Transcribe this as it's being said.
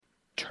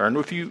turn,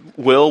 if you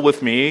will,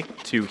 with me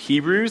to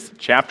Hebrews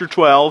chapter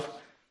 12,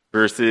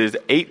 verses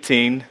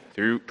 18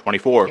 through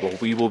 24, where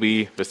we will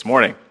be this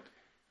morning.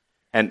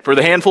 And for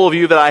the handful of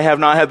you that I have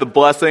not had the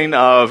blessing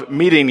of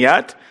meeting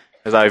yet,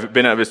 as I've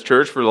been at this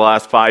church for the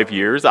last 5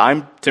 years,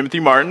 I'm Timothy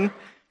Martin,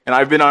 and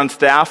I've been on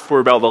staff for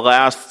about the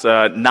last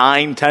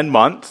 9-10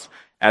 months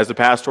as a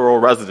pastoral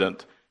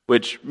resident,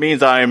 which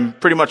means I'm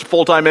pretty much a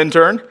full-time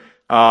intern,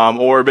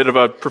 or a bit of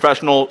a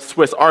professional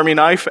Swiss Army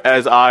knife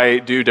as I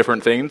do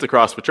different things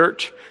across the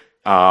church.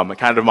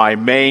 Kind of my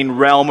main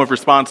realm of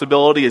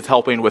responsibility is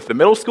helping with the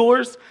middle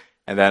schoolers,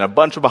 and then a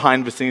bunch of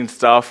behind-the-scenes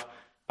stuff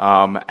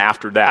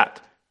after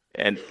that.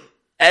 And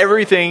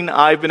everything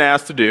I've been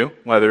asked to do,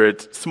 whether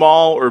it's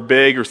small or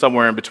big or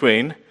somewhere in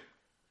between,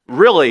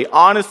 really,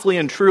 honestly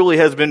and truly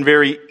has been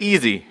very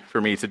easy for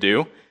me to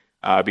do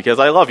because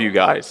I love you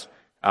guys.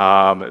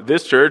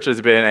 This church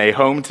has been a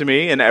home to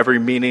me in every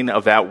meaning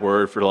of that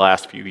word for the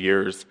last few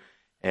years,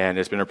 and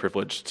it's been a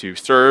privilege to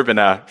serve in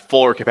a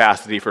fuller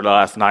capacity for the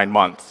last 9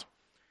 months.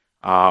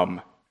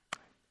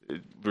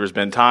 There's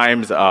been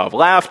times of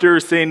laughter,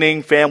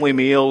 singing, family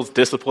meals,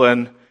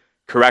 discipline,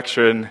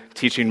 correction,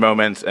 teaching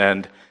moments,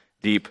 and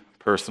deep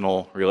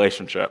personal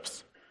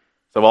relationships.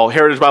 So while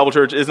Heritage Bible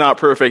Church is not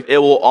perfect, it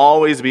will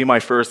always be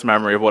my first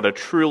memory of what a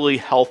truly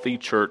healthy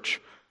church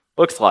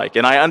looks like.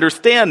 And I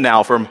understand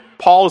now from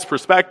Paul's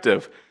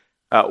perspective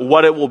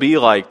what it will be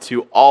like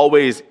to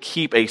always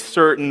keep a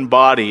certain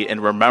body in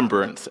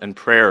remembrance and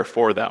prayer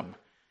for them.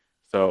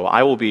 So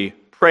I will be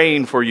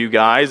praying for you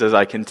guys as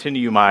I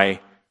continue my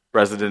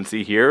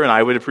residency here, and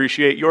I would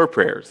appreciate your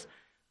prayers.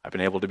 I've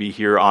been able to be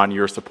here on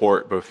your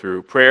support, both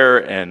through prayer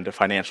and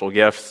financial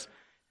gifts,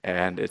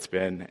 and it's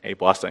been a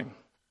blessing.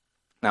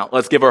 Now,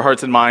 let's give our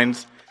hearts and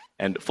minds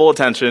and full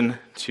attention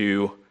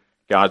to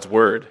God's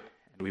Word,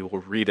 and we will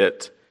read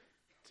it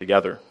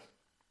together.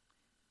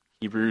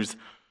 Hebrews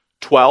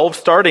 12,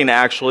 starting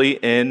actually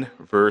in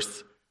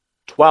verse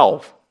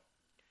 12.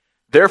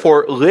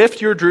 Therefore, lift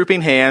your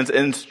drooping hands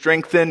and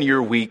strengthen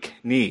your weak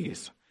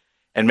knees,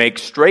 and make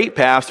straight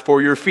paths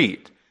for your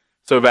feet,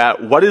 so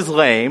that what is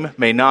lame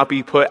may not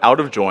be put out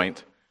of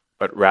joint,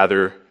 but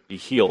rather be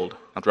healed.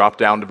 I'll drop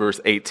down to verse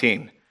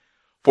 18.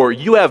 For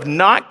you have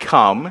not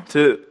come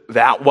to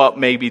that what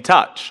may be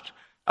touched,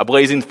 a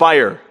blazing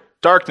fire,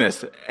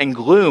 darkness and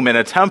gloom and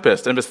a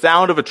tempest, and the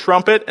sound of a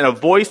trumpet and a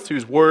voice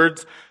whose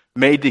words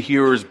made the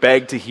hearers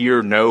beg to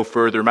hear no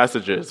further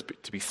messages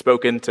to be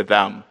spoken to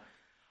them.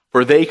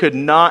 For they could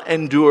not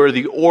endure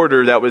the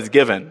order that was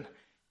given.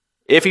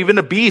 If even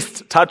a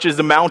beast touches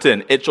a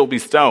mountain, it shall be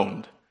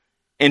stoned.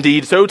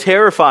 Indeed, so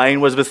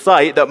terrifying was the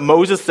sight that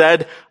Moses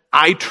said,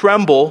 I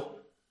tremble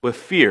with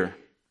fear.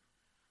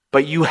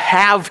 But you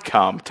have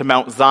come to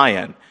Mount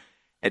Zion,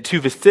 and to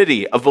the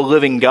city of the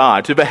living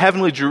God, to the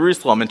heavenly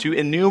Jerusalem, and to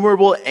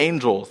innumerable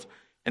angels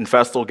in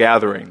festal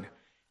gathering,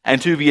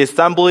 and to the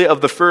assembly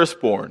of the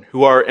firstborn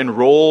who are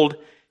enrolled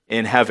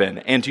in heaven,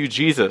 and to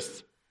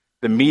Jesus,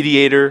 the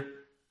mediator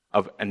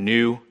of a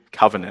new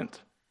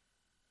covenant,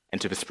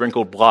 and to the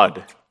sprinkled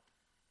blood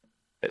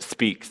that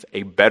speaks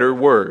a better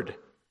word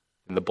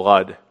than the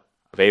blood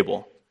of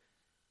Abel.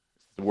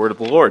 The word of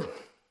the Lord.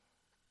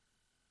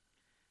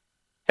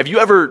 Have you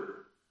ever,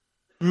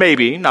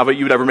 maybe, not that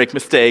you would ever make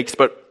mistakes,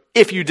 but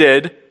if you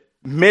did,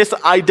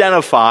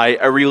 misidentify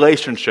a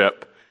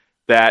relationship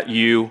that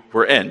you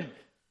were in?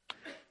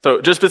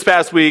 So just this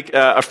past week,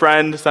 a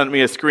friend sent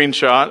me a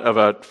screenshot of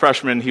a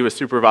freshman he was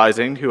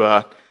supervising who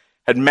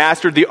had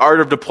mastered the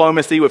art of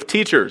diplomacy with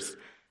teachers.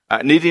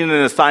 Needing an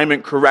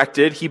assignment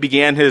corrected, he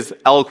began his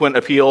eloquent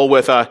appeal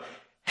with a,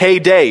 "Hey,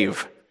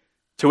 Dave,"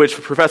 to which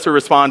the professor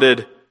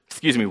responded,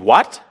 "Excuse me,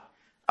 what?"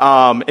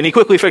 And he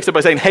quickly fixed it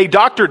by saying, "Hey,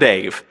 Dr.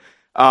 Dave."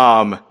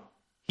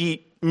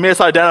 He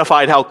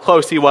misidentified how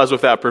close he was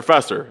with that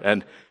professor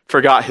and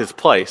forgot his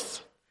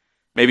place.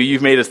 Maybe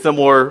you've made a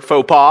similar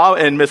faux pas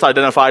and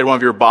misidentified one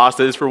of your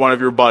bosses for one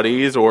of your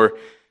buddies, or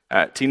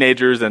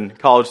teenagers and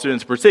college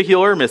students in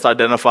particular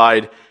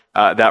misidentified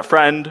that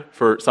friend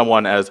for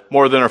someone as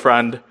more than a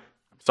friend.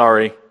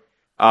 Sorry.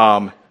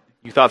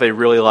 You thought they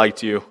really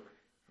liked you.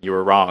 You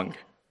were wrong.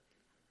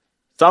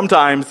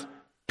 Sometimes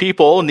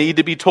people need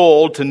to be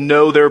told to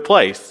know their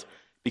place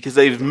because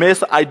they've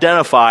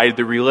misidentified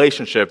the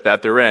relationship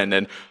that they're in.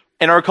 And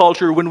in our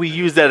culture, when we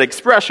use that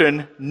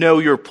expression, know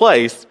your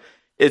place,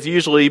 it's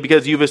usually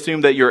because you've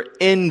assumed that you're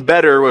in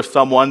better with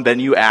someone than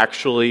you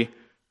actually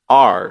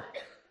are.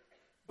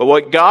 But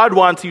what God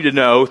wants you to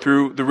know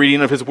through the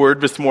reading of His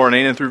Word this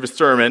morning and through the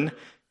sermon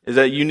is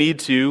that you need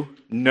to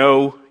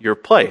know your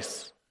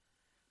place.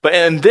 But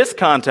in this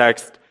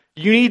context,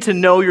 you need to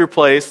know your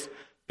place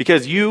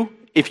because you,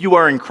 if you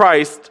are in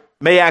Christ,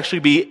 may actually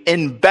be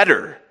in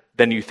better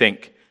than you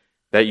think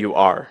that you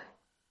are.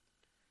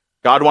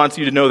 God wants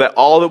you to know that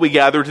all that we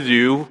gather to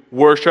do,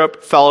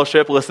 worship,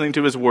 fellowship, listening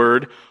to His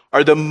Word,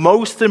 are the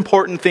most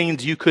important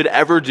things you could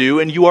ever do,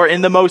 and you are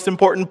in the most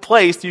important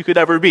place you could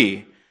ever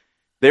be.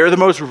 They are the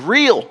most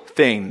real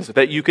things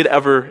that you could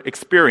ever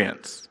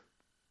experience.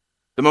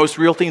 The most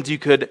real things you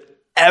could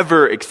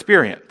ever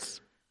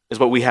experience is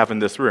what we have in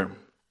this room.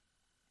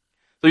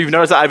 So you've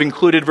noticed that I've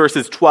included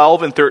verses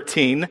 12 and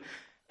 13,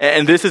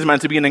 and this is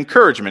meant to be an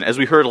encouragement, as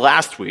we heard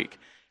last week.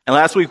 And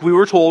last week we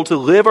were told to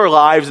live our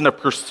lives in the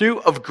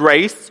pursuit of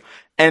grace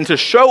and to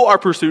show our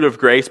pursuit of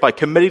grace by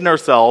committing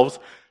ourselves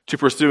to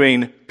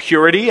pursuing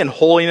purity and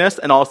holiness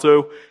and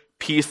also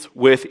peace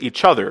with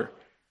each other.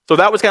 So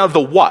that was kind of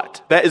the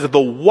what. That is the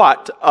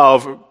what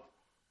of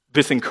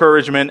this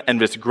encouragement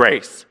and this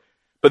grace.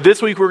 But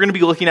this week we're going to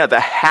be looking at the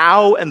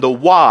how and the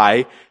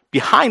why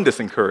behind this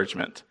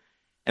encouragement.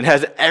 And it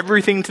has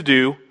everything to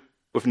do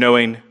with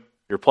knowing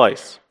your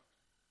place.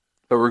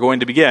 But we're going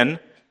to begin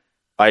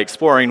by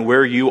exploring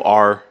where you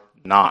are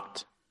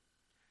not.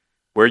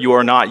 Where you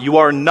are not. You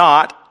are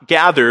not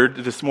gathered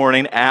this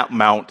morning at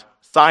Mount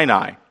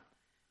Sinai.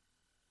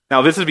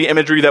 Now, this is the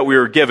imagery that we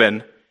were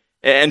given.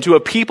 And to a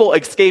people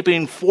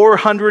escaping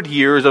 400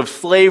 years of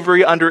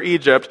slavery under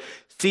Egypt,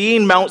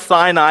 seeing Mount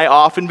Sinai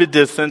off in the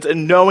distance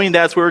and knowing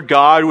that's where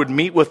God would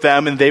meet with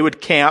them and they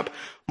would camp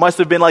must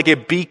have been like a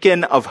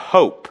beacon of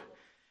hope.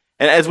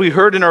 And as we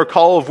heard in our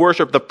call of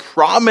worship, the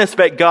promise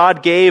that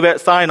God gave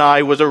at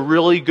Sinai was a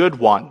really good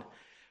one.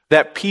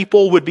 That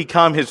people would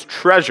become his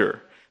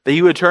treasure. That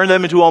he would turn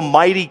them into a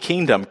mighty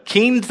kingdom.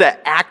 Kings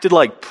that acted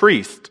like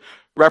priests,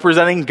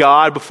 representing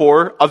God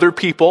before other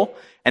people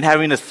and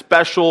having a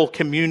special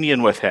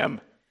communion with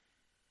him.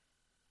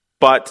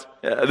 But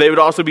they would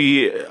also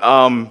be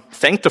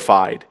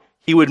sanctified.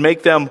 He would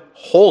make them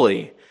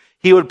holy.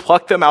 He would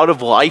pluck them out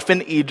of life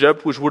in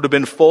Egypt, which would have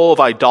been full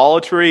of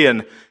idolatry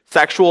and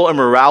sexual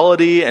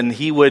immorality, and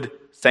he would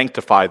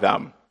sanctify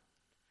them.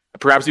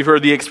 Perhaps you've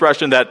heard the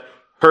expression that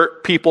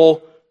hurt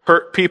people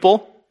hurt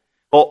people.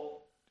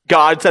 Well,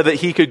 God said that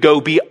he could go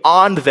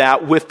beyond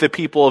that with the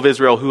people of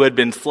Israel who had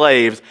been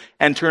slaves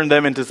and turn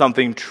them into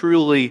something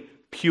truly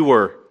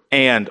pure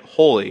and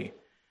holy.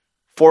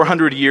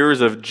 400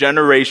 years of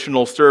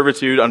generational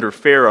servitude under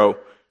Pharaoh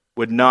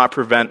would not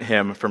prevent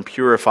him from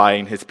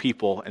purifying his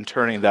people and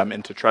turning them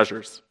into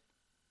treasures.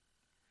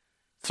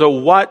 So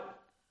what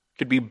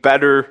could be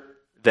better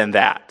than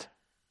that?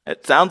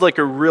 It sounds like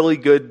a really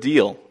good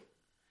deal.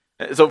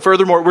 So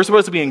furthermore, we're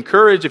supposed to be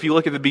encouraged, if you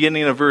look at the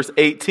beginning of verse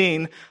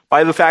 18,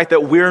 by the fact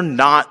that we're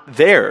not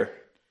there.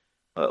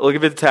 Look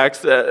at the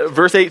text.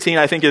 Verse 18,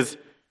 I think, is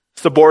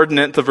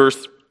subordinate to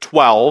verse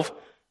 12.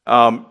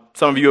 Some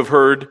of you have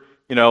heard,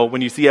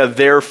 when you see a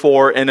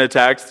therefore in a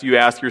text, you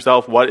ask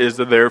yourself, what is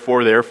the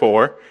therefore?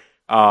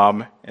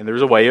 And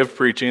there's a way of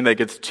preaching that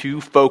gets too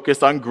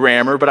focused on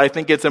grammar, but I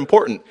think it's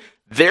important.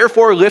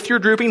 Therefore, lift your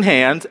drooping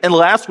hands. And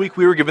last week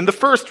we were given the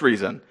first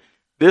reason.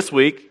 This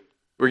week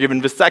we're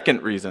given the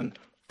second reason.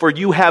 For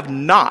you have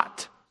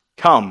not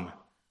come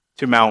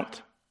to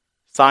Mount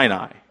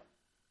Sinai.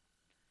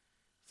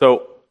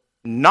 So,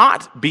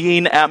 not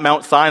being at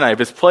Mount Sinai,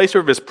 this place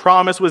where this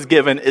promise was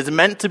given, is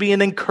meant to be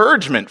an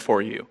encouragement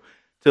for you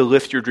to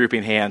lift your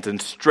drooping hands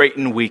and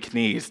straighten weak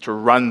knees, to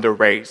run the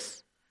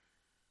race.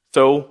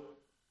 So,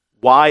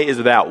 why is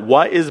that?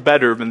 What is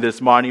better than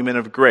this monument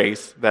of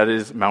grace that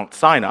is Mount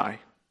Sinai?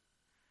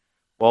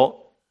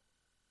 Well,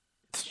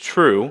 it's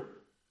true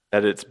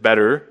that it's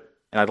better,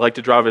 and I'd like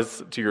to draw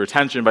this to your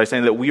attention by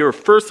saying that we are,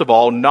 first of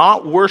all,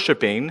 not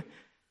worshiping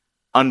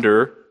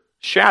under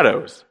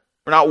shadows.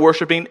 We're not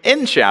worshiping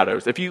in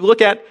shadows. If you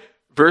look at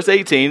verse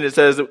 18, it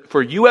says,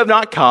 "For you have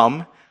not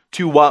come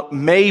to what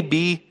may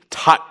be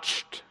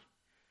touched."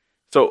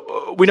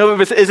 So we know that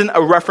this isn't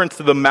a reference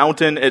to the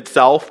mountain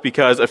itself,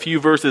 because a few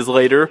verses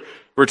later,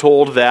 we're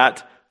told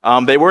that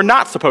they were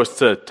not supposed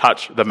to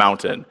touch the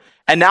mountain.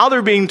 And now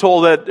they're being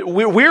told that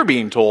we're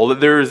being told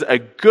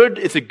that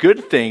it's a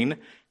good thing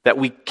that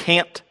we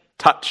can't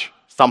touch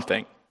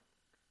something.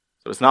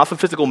 So it's not the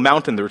physical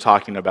mountain they're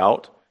talking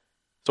about.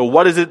 So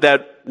what is it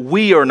that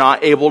we are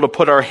not able to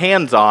put our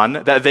hands on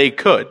that they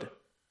could?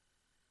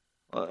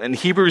 In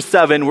Hebrews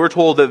 7, we're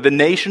told that the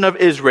nation of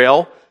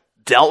Israel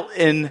dealt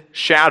in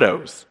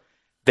shadows.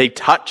 They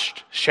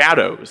touched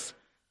shadows.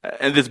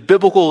 And this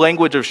biblical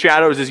language of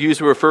shadows is used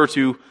to refer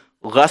to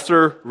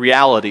lesser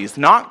realities.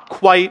 Not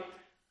quite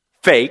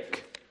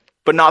fake,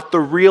 but not the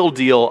real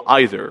deal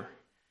either.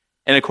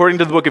 And according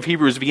to the book of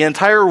Hebrews, the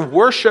entire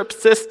worship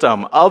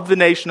system of the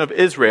nation of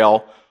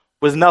Israel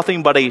was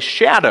nothing but a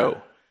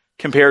shadow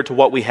compared to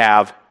what we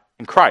have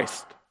in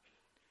Christ.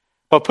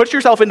 But put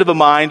yourself into the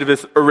mind of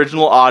this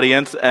original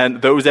audience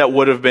and those that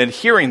would have been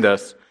hearing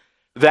this,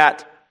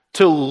 that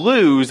to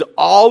lose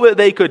all that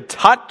they could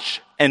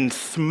touch and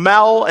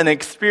smell and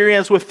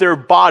experience with their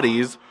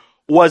bodies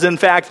was in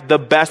fact the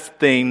best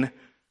thing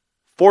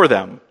for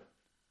them.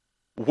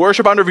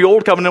 Worship under the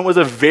Old Covenant was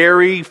a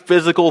very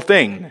physical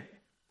thing.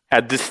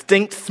 Had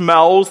distinct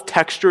smells,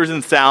 textures,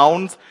 and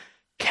sounds,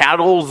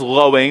 cattle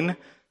lowing,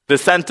 the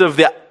scent of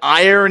the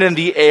iron in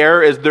the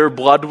air as their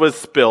blood was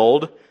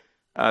spilled.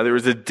 There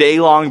was a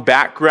day-long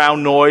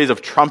background noise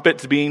of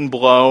trumpets being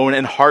blown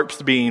and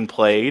harps being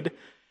played.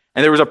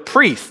 And there was a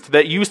priest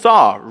that you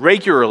saw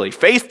regularly,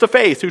 face to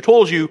face, who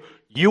told you,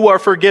 you are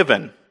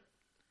forgiven.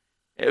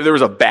 There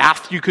was a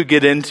bath you could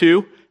get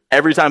into,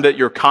 every time that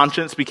your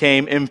conscience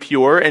became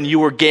impure, and you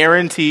were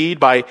guaranteed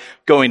by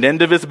going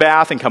into this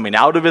bath and coming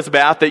out of this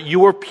bath that you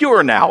were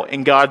pure now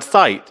in God's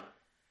sight.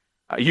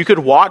 You could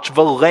watch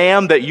the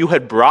lamb that you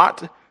had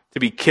brought to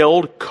be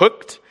killed,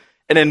 cooked,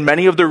 and in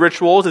many of the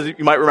rituals, as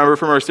you might remember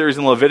from our series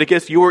in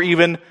Leviticus, you were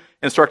even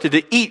instructed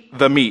to eat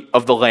the meat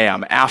of the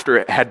lamb after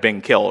it had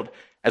been killed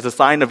as a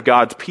sign of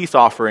God's peace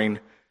offering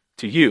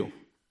to you.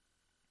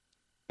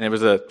 And it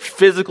was a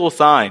physical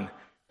sign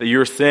that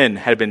your sin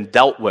had been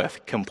dealt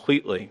with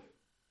completely.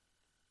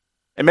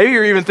 And maybe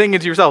you're even thinking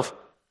to yourself,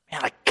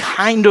 man, I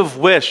kind of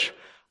wish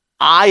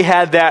I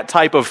had that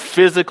type of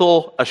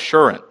physical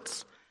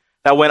assurance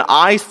that when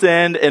I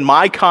sinned and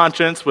my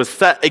conscience was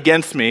set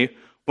against me,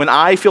 when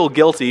I feel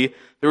guilty,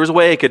 there was a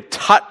way I could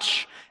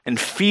touch and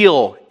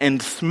feel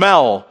and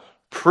smell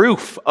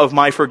proof of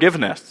my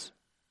forgiveness.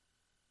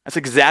 That's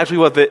exactly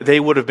what they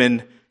would have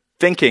been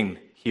thinking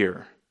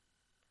here.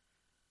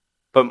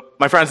 But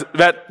my friends,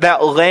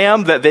 that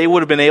lamb that they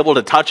would have been able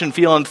to touch and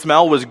feel and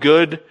smell was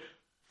good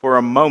for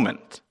a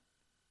moment.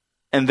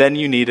 And then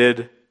you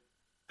needed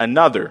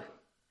another.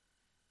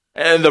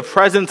 And the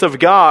presence of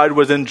God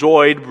was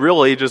enjoyed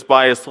really just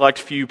by a select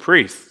few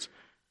priests.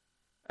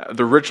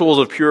 The rituals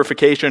of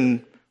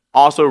purification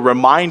also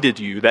reminded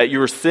you that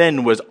your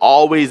sin was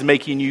always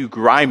making you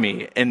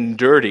grimy and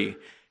dirty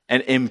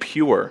and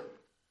impure.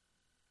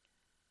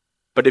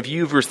 But if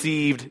you've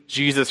received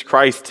Jesus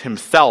Christ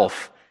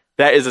himself,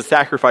 that is a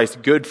sacrifice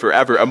good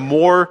forever. A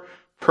more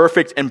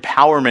perfect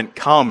empowerment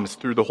comes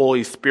through the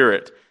Holy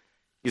Spirit.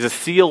 He's a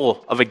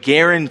seal of a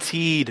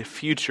guaranteed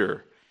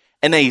future.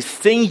 And a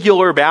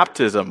singular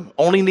baptism,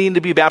 only needing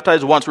to be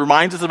baptized once,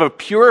 reminds us of a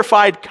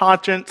purified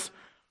conscience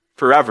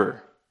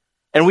forever.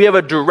 And we have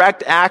a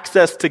direct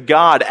access to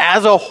God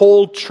as a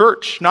whole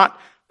church, not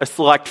a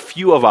select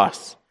few of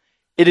us.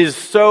 It is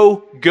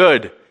so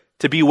good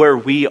to be where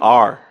we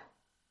are.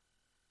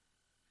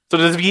 So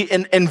does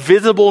the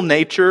invisible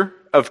nature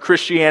of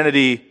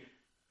Christianity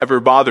ever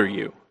bother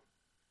you?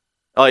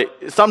 Like,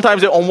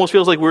 sometimes it almost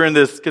feels like we're in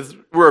this, because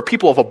we're a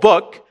people of a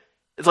book,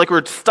 it's like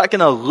we're stuck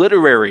in a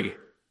literary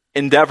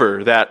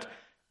endeavor, that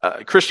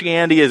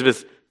Christianity is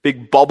this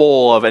big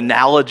bubble of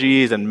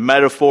analogies and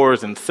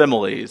metaphors and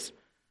similes.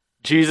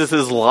 Jesus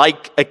is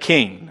like a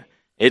king.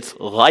 It's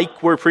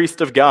like we're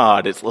priests of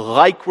God. It's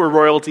like we're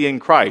royalty in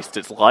Christ.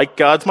 It's like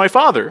God's my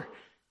Father.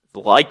 It's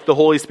like the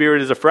Holy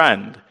Spirit is a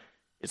friend.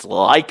 It's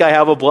like I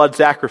have a blood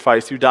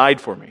sacrifice who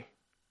died for me.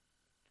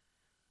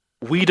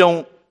 We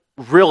don't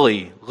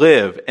really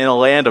live in a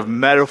land of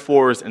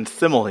metaphors and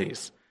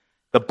similes.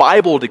 The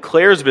Bible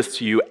declares this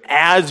to you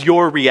as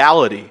your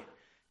reality.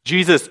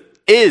 Jesus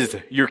is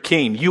your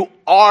king. You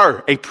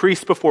are a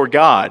priest before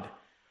God.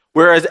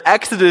 Whereas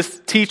Exodus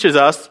teaches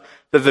us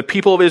that the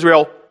people of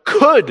Israel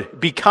could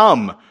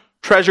become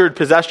treasured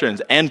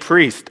possessions and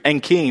priests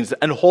and kings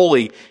and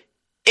holy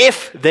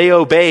if they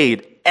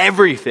obeyed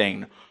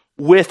everything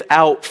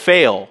without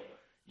fail.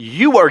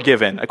 You are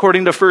given,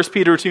 according to 1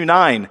 Peter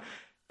 2:9,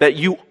 that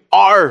you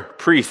are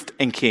priests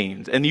and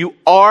kings, and you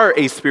are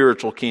a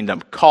spiritual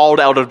kingdom called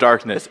out of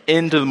darkness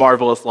into the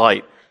marvelous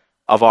light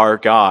of our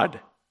God.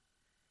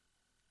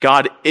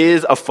 God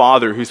is a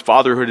father whose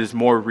fatherhood is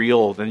more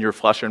real than your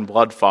flesh and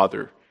blood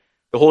father.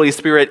 The Holy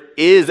Spirit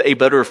is a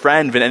better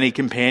friend than any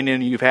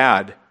companion you've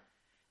had.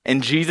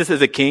 And Jesus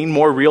is a king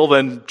more real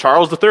than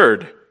Charles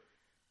III.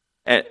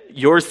 And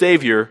your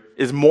Savior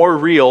is more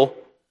real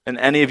than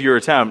any of your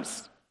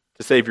attempts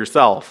to save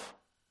yourself.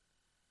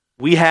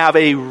 We have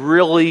a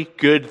really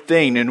good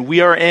thing, and we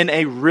are in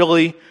a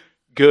really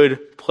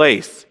good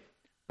place.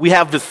 We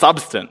have the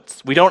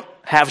substance. We don't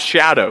have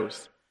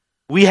shadows.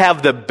 We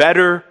have the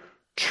better,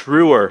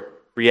 truer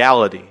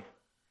reality.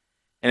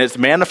 And it's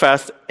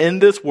manifest in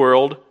this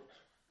world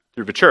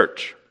through the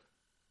church.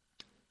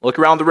 Look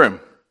around the room.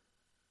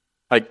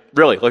 Like,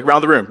 really, look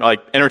around the room.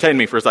 Like, entertain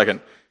me for a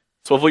second.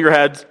 Swivel your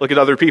heads, look at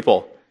other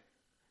people.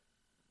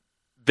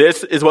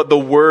 This is what the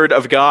Word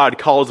of God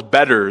calls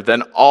better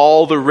than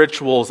all the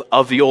rituals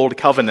of the Old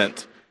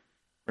Covenant.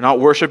 We're not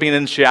worshiping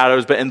in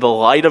shadows, but in the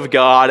light of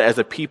God as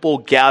a people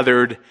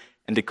gathered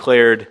and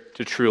declared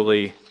to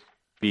truly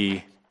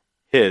be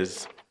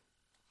His.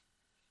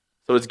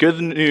 So it's good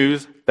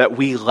news that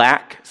we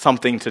lack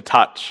something to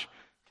touch,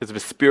 because the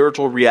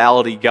spiritual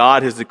reality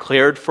God has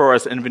declared for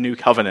us in the New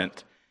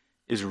Covenant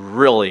is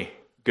really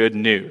good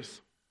news.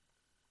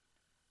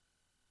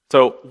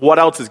 So what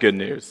else is good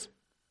news?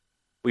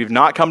 We've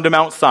not come to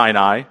Mount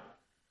Sinai,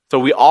 so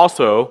we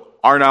also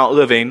are not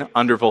living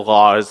under the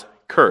law's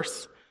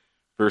curse.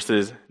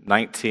 Verses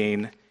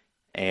 19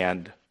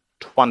 and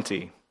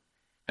 20.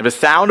 And the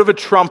sound of a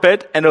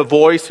trumpet and a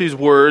voice whose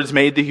words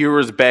made the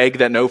hearers beg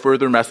that no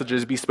further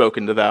messages be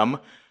spoken to them,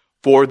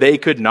 for they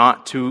could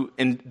not to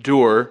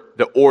endure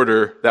the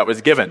order that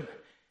was given.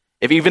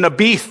 If even a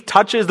beast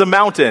touches the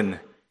mountain,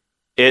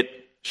 it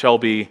shall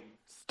be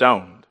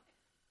stoned.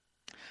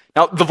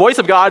 Now, the voice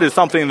of God is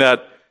something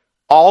that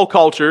all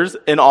cultures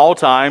in all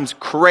times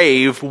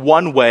crave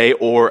one way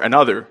or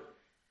another.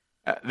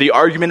 The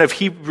argument of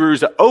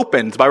Hebrews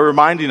opens by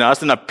reminding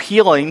us and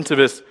appealing to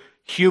this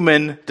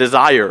human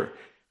desire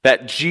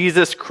that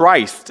Jesus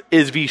Christ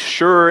is the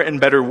sure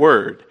and better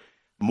word,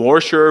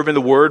 more sure than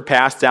the word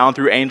passed down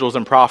through angels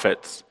and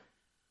prophets.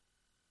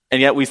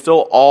 And yet we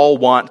still all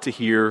want to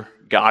hear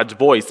God's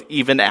voice,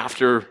 even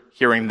after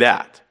hearing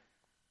that.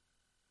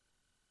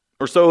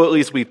 Or so at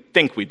least we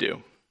think we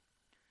do.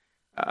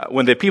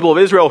 When the people of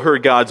Israel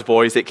heard God's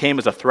voice, it came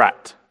as a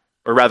threat,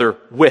 or rather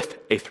with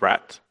a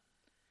threat.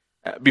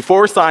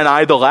 Before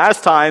Sinai, the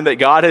last time that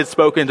God had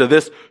spoken to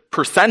this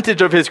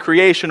percentage of his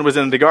creation was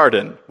in the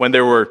garden, when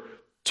there were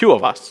two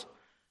of us.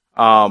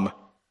 And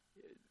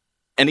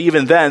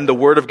even then, the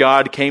word of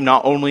God came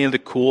not only in the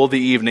cool of the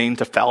evening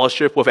to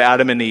fellowship with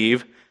Adam and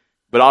Eve,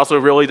 but also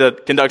really to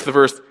conduct the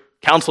first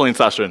counseling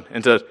session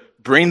and to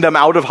bring them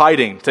out of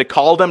hiding, to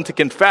call them to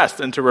confess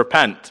and to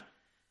repent.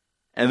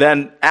 And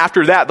then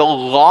after that, the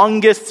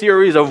longest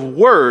series of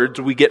words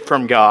we get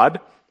from God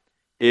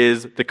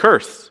is the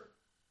curse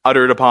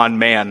uttered upon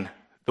man,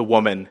 the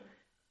woman,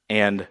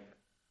 and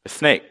the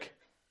snake.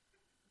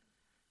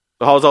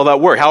 So how does all that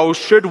work? How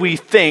should we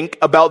think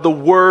about the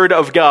word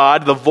of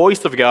God, the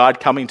voice of God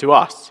coming to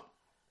us?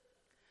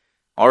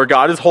 Our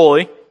God is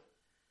holy,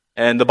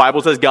 and the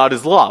Bible says God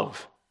is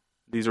love.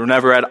 These are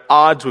never at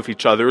odds with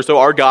each other, so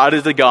our God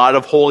is a God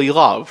of holy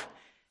love.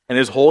 And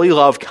his holy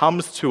love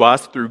comes to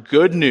us through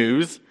good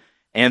news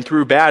and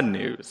through bad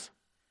news.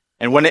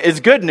 And when it is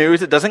good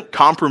news, it doesn't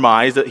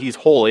compromise that he's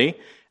holy.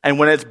 And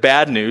when it's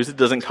bad news, it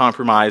doesn't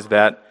compromise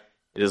that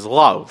it is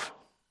love.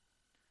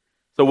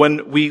 So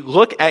when we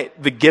look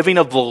at the giving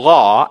of the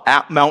law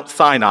at Mount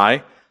Sinai,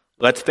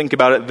 let's think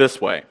about it this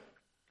way.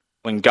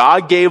 When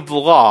God gave the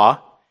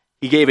law,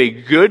 he gave a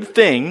good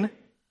thing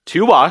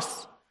to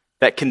us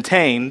that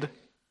contained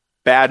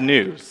bad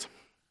news.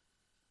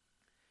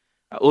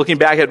 Looking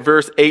back at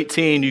verse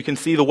 18, you can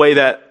see the way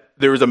that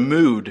there is a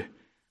mood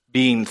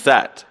being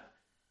set.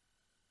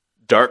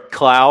 Dark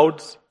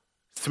clouds,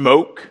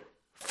 smoke,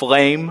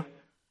 flame,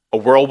 a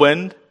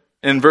whirlwind.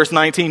 And in verse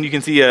 19, you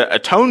can see a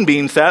tone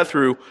being set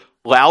through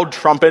loud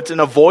trumpets and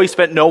a voice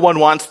that no one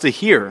wants to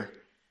hear.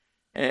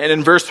 And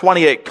in verse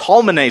 20, it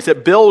culminates,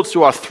 it builds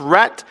to a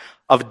threat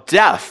of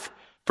death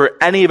for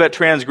any that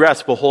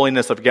transgress the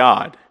holiness of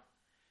God.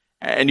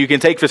 And you can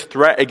take this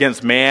threat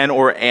against man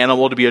or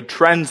animal to be a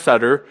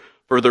trendsetter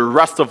for the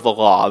rest of the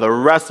law, the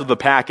rest of the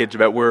package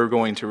that we're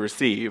going to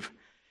receive.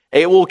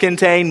 It will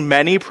contain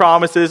many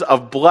promises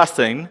of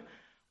blessing,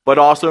 but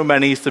also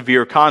many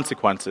severe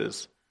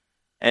consequences,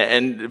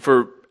 and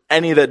for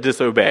any that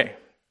disobey.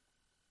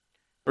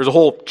 There's a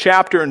whole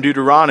chapter in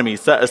Deuteronomy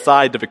set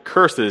aside to the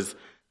curses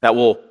that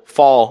will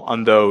fall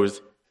on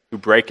those who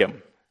break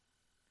him.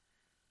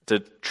 It's a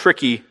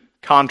tricky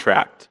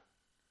contract.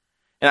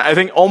 And I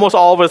think almost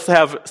all of us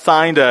have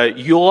signed a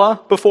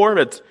EULA before.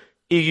 It's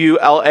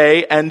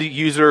EULA, End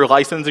User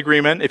License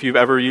Agreement, if you've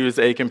ever used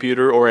a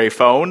computer or a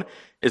phone.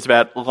 It's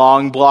that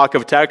long block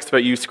of text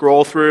that you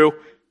scroll through,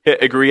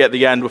 hit agree at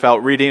the end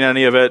without reading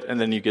any of it,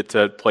 and then you get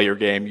to play your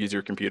game, use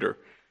your computer.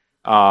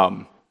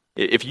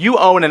 If you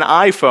own an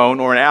iPhone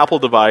or an Apple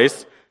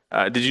device,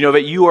 did you know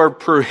that you are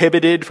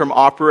prohibited from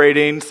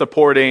operating,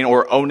 supporting,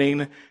 or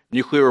owning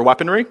nuclear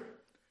weaponry?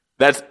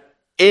 That's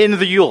in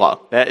the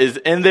EULA. That is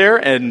in there,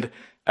 and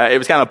it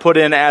was kind of put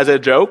in as a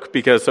joke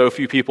because so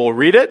few people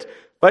read it,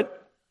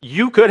 but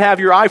you could have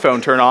your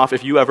iPhone turn off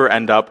if you ever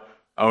end up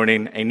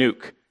owning a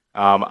nuke.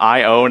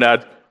 I own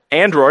an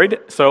Android,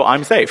 so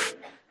I'm safe.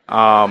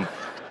 And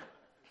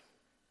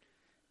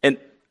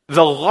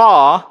the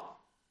law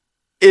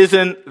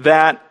isn't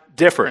that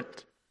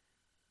different.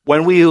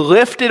 When we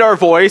lifted our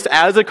voice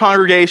as a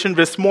congregation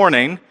this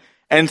morning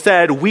and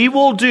said, we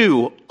will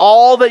do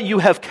all that you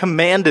have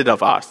commanded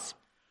of us,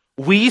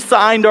 we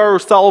signed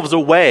ourselves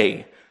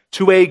away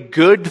to a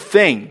good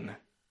thing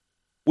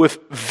with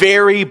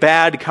very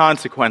bad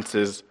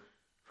consequences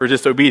for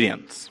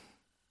disobedience.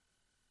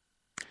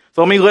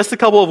 So let me list a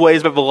couple of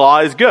ways that the law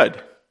is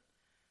good.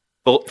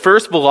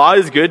 First, the law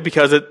is good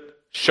because it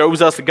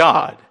shows us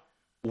God.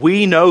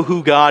 We know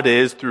who God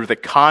is through the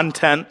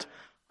content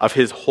of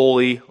his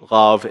holy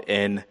love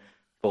in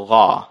the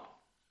law.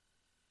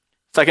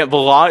 Second, the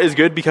law is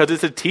good because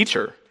it's a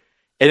teacher.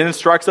 It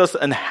instructs us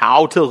on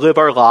how to live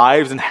our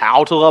lives and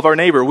how to love our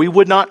neighbor. We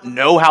would not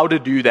know how to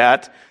do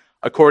that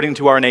according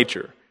to our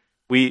nature.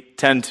 We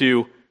tend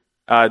to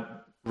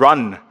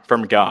run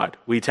from God.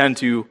 We tend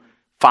to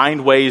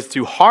find ways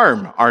to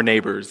harm our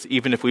neighbors,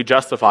 even if we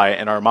justify it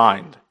in our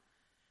mind.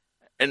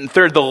 And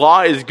third, the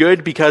law is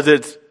good because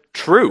it's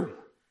true.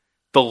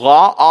 The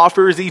law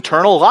offers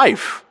eternal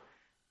life.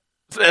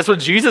 That's what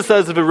Jesus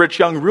says of a rich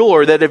young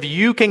ruler, that if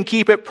you can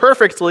keep it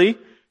perfectly,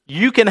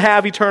 you can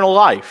have eternal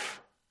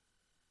life.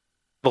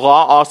 The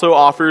law also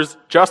offers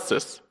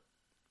justice,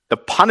 the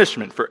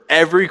punishment for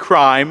every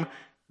crime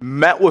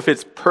met with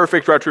its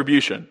perfect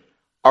retribution.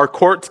 Our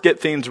courts get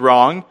things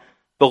wrong.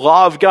 The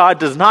law of God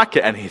does not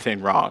get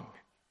anything wrong.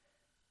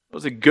 It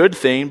was a good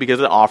thing because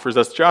it offers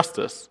us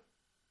justice.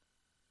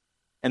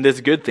 And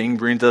this good thing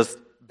brings us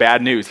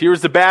bad news.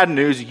 Here's the bad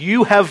news.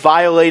 You have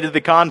violated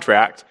the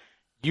contract.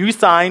 You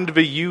signed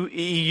the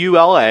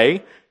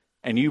EULA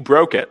and you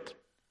broke it.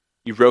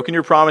 You've broken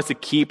your promise to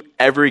keep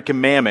every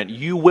commandment.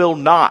 You will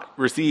not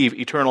receive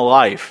eternal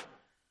life,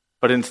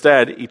 but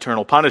instead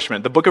eternal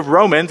punishment. The book of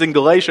Romans and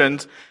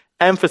Galatians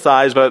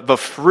emphasize that the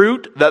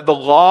fruit that the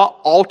law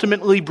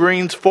ultimately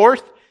brings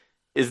forth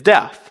is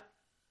death.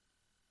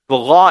 The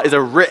law is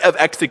a writ of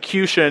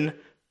execution,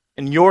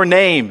 and your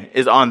name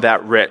is on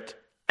that writ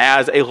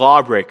as a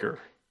lawbreaker.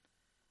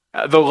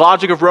 The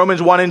logic of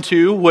Romans 1 and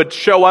 2 would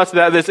show us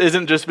that this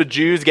isn't just the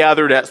Jews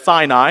gathered at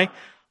Sinai,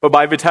 but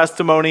by the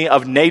testimony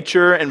of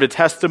nature and the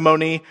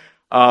testimony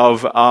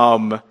of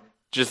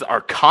just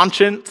our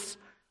conscience,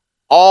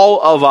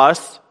 all of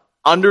us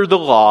under the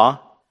law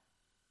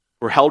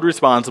were held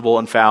responsible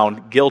and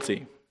found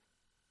guilty.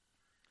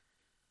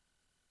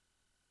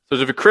 So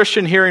to the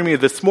Christian hearing me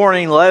this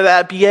morning, let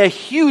that be a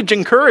huge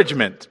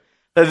encouragement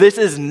that this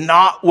is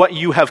not what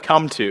you have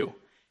come to,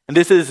 and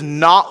this is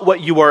not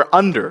what you are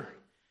under.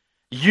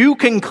 You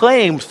can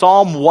claim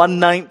Psalm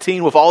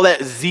 119 with all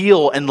that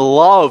zeal and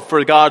love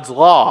for God's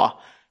law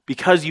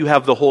because you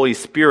have the Holy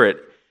Spirit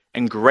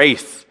and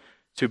grace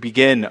to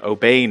begin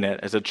obeying it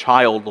as a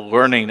child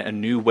learning a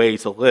new way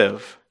to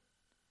live.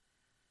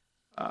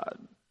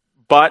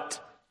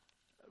 But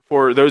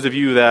for those of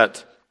you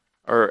that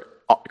are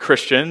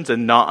Christians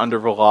and not under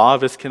the law,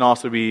 this can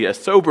also be a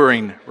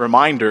sobering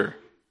reminder.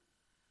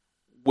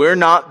 We're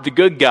not the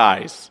good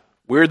guys.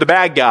 We're the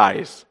bad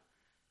guys.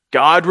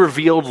 God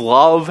revealed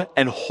love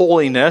and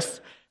holiness,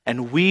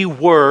 and we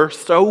were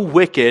so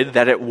wicked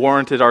that it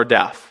warranted our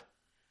death.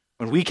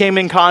 When we came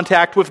in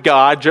contact with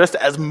God, just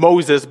as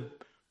Moses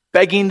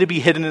begging to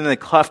be hidden in the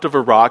cleft of a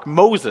rock,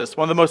 Moses,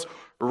 one of the most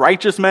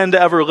righteous men to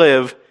ever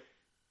live,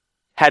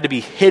 had to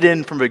be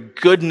hidden from the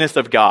goodness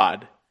of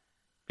God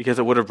because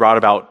it would have brought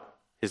about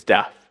his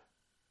death.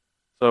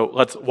 So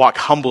let's walk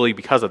humbly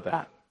because of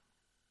that.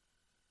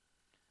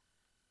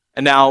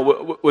 And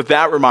now, with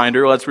that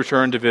reminder, let's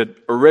return to the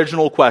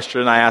original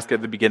question I asked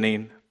at the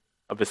beginning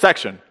of the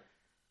section.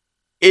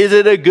 Is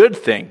it a good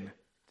thing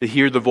to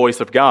hear the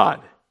voice of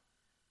God?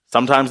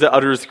 Sometimes it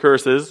utters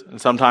curses, and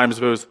sometimes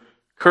those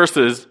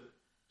curses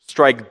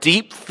strike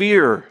deep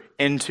fear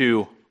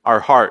into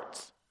our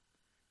hearts.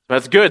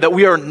 That's good that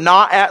we are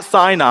not at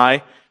Sinai.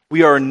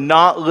 We are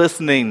not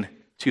listening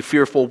to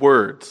fearful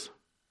words.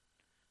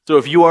 So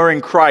if you are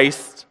in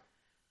Christ,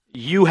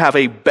 you have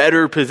a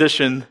better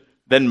position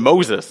than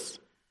Moses,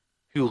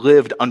 who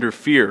lived under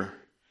fear.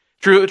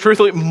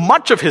 Truthfully,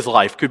 much of his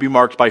life could be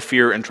marked by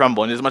fear and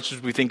trembling, as much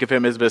as we think of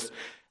him as this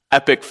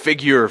epic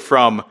figure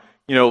from,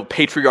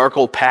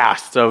 patriarchal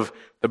past of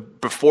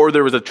before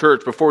there was a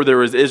church, before there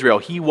was Israel.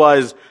 He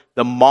was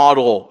the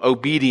model,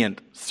 obedient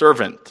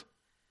servant.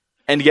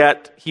 And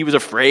yet, he was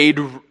afraid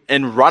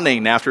in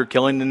running after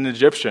killing an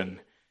Egyptian.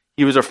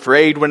 He was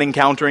afraid when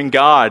encountering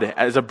God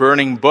as a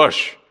burning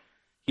bush.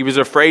 He was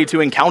afraid to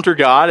encounter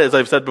God, as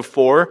I've said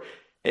before.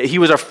 He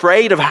was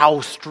afraid of how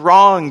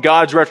strong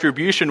God's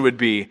retribution would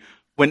be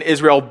when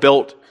Israel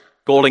built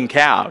golden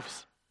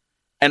calves.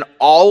 And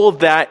all of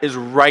that is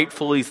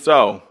rightfully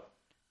so,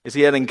 as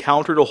he had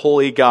encountered a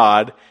holy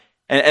God,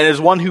 and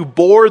as one who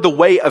bore the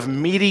weight of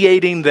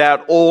mediating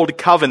that old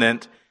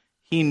covenant,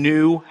 he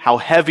knew how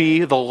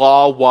heavy the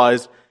law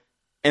was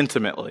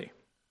intimately.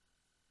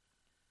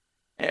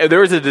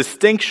 There is a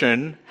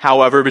distinction,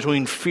 however,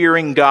 between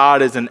fearing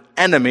God as an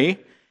enemy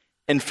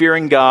and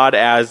fearing God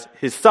as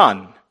his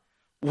son.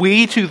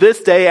 We, to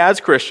this day as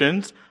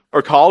Christians,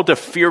 are called to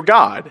fear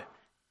God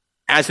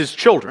as his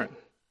children.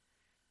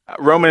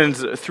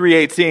 Romans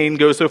 3:18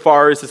 goes so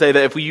far as to say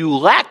that if you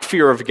lack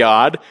fear of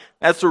God,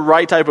 that's the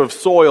right type of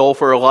soil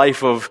for a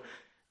life of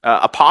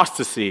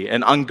apostasy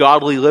and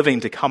ungodly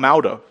living to come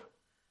out of.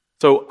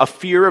 So a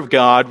fear of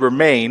God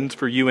remains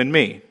for you and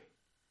me.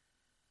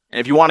 And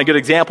if you want a good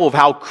example of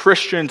how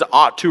Christians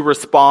ought to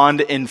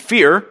respond in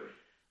fear,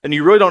 then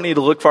you really don't need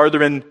to look farther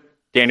than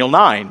Daniel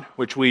 9,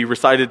 which we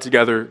recited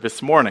together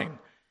this morning,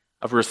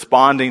 of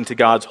responding to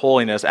God's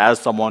holiness as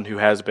someone who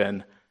has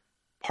been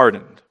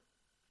pardoned.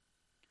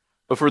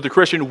 But for the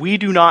Christian, we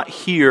do not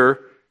hear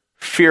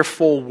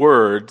fearful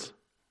words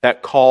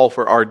that call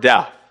for our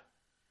death.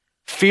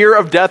 Fear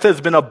of death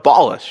has been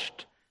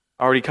abolished.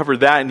 I already covered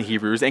that in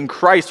Hebrews. In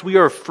Christ, we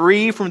are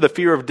free from the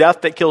fear of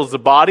death that kills the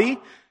body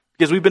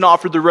because we've been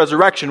offered the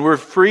resurrection. We're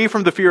free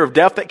from the fear of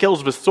death that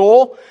kills the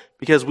soul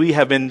because we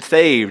have been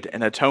saved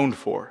and atoned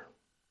for.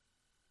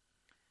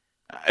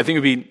 I think it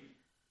would be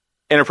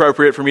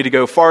inappropriate for me to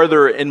go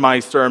farther in my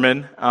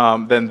sermon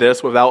than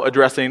this without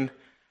addressing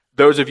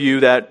those of you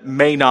that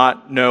may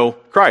not know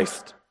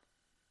Christ.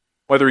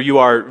 Whether you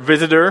are a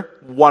visitor,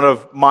 one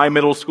of my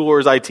middle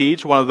schoolers I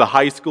teach, one of the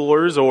high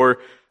schoolers, or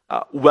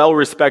a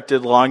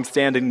well-respected,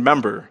 long-standing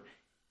member,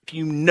 if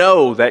you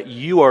know that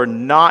you are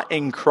not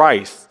in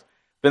Christ,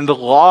 then the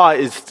law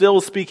is still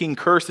speaking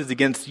curses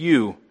against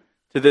you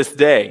to this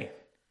day.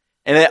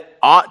 And it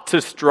ought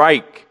to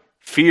strike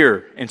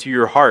fear into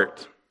your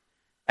heart.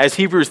 As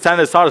Hebrews 10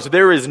 has taught us,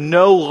 there is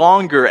no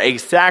longer a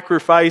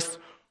sacrifice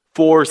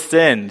for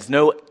sins.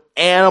 No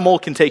animal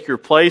can take your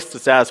place to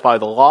satisfy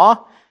the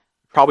law.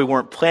 Probably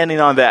weren't planning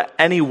on that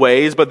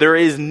anyways, but there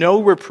is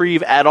no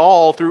reprieve at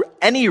all through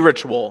any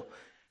ritual.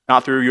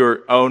 not through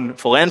your own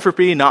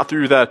philanthropy, not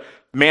through the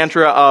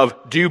mantra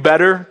of do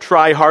better,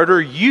 try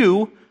harder.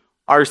 You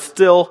are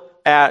still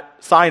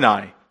at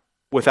Sinai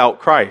without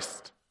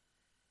Christ.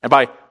 And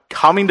by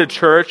coming to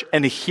church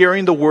and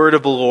hearing the word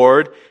of the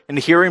Lord and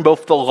hearing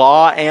both the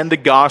law and the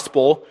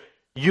gospel,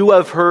 you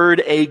have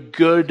heard a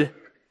good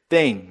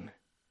thing.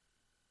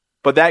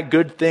 But that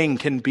good thing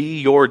can be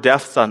your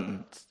death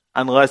sentence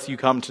unless you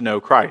come to know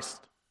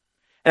Christ.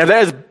 And if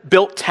that has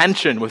built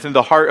tension within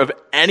the heart of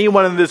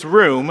anyone in this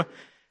room,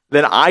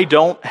 then I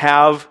don't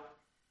have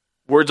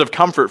words of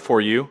comfort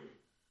for you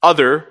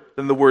other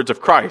than the words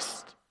of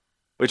Christ,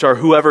 which are,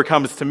 whoever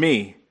comes to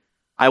me,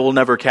 I will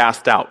never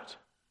cast out.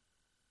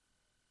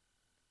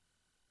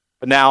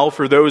 But now,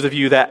 for those of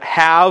you that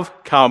have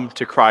come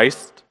to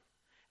Christ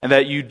and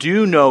that you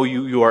do know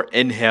you are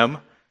in him,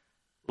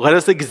 let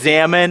us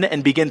examine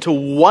and begin to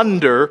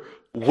wonder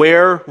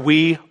where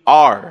we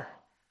are.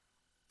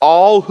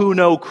 All who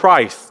know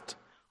Christ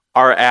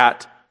are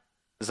at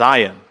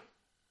Zion.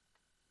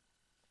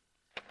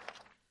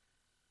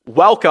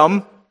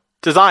 Welcome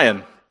to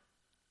Zion.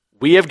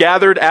 We have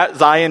gathered at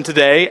Zion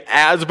today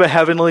as the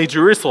heavenly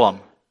Jerusalem.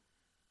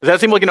 Does that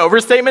seem like an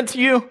overstatement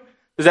to you?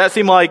 Does that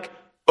seem like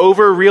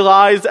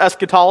over-realized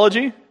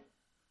eschatology?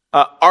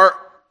 Our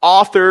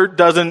author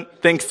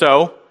doesn't think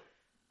so,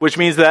 which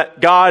means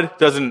that God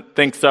doesn't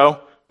think so,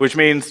 which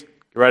means,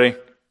 you ready?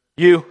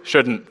 You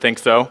shouldn't think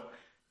so.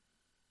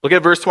 Look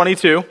at verse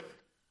 22.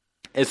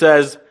 It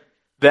says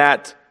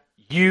that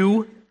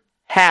you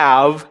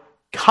have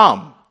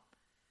come.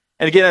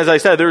 And again, as I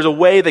said, there's a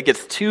way that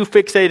gets too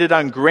fixated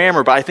on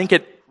grammar, but I think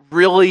it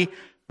really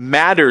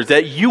matters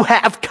that you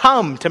have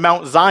come to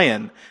Mount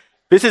Zion.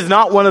 This is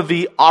not one of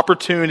the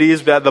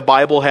opportunities that the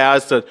Bible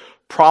has to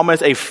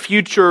promise a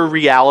future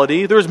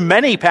reality. There's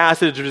many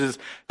passages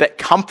that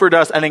comfort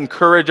us and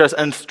encourage us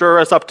and stir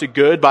us up to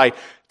good by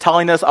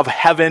telling us of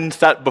heaven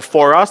set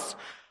before us.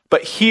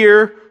 But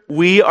here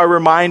we are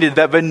reminded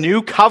that the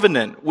new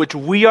covenant, which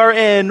we are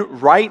in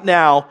right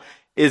now,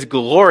 is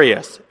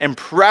glorious,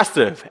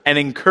 impressive, and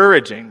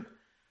encouraging.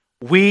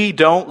 We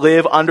don't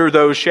live under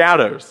those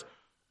shadows.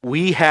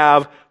 We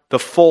have the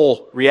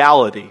full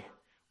reality.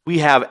 We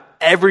have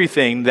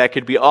everything that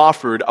could be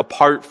offered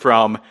apart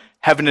from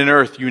heaven and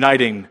earth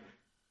uniting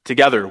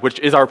together, which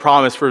is our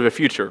promise for the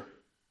future.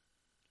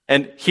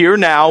 And here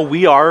now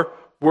we are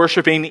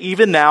worshiping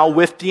even now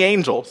with the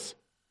angels.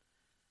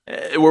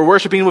 We're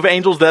worshiping with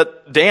angels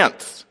that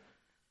dance.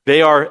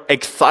 They are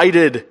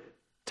excited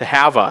to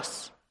have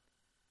us.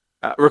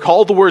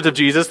 Recall the words of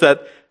Jesus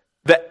that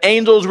the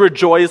angels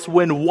rejoice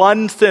when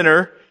one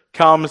sinner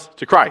comes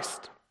to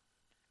Christ.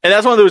 And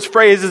that's one of those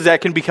phrases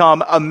that can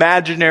become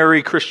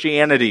imaginary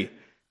Christianity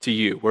to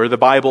you, where the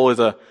Bible is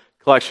a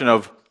collection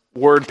of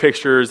word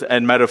pictures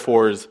and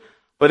metaphors.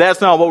 But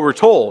that's not what we're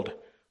told.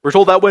 We're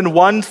told that when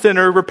one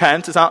sinner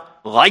repents, it's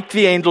not like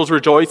the angels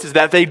rejoice, it's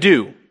that they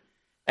do.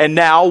 And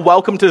now,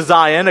 welcome to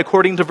Zion,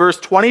 according to verse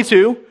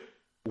 22,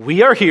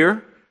 we are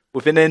here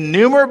with an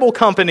innumerable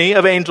company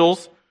of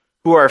angels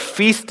who are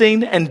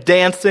feasting and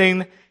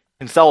dancing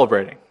and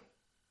celebrating.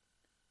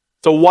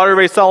 So what are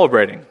they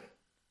celebrating?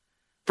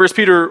 1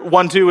 Peter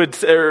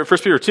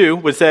 2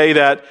 would say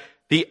that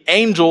the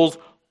angels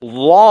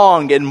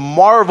long and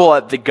marvel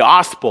at the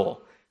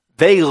gospel.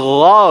 They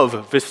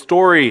love the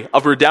story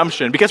of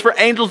redemption because for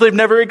angels, they've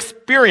never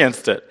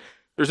experienced it.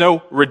 There's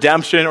no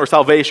redemption or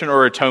salvation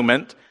or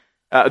atonement.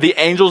 The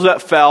angels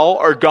that fell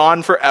are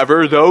gone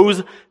forever.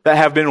 Those that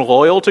have been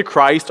loyal to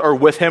Christ are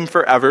with him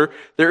forever.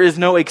 There is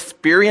no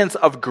experience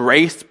of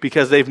grace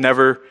because they've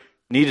never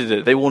needed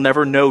it. They will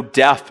never know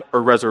death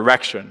or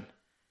resurrection.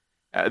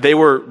 They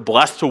were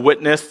blessed to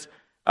witness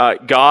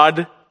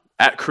God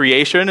at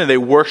creation, and they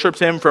worshiped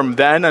him from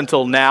then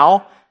until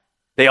now.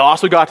 They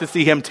also got to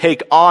see him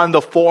take on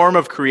the form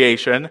of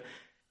creation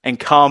and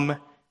come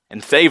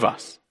and save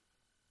us.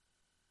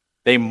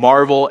 They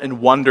marvel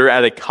and wonder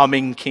at a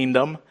coming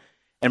kingdom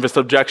and the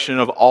subjection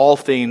of all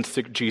things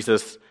to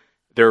Jesus,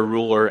 their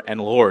ruler and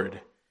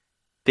Lord.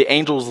 The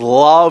angels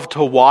love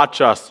to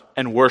watch us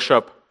and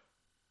worship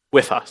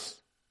with us.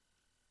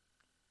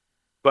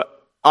 But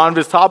on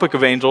this topic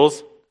of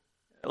angels,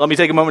 let me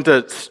take a moment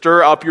to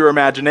stir up your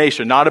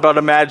imagination, not about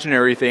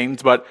imaginary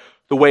things, but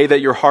the way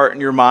that your heart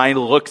and your mind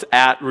looks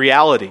at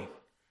reality.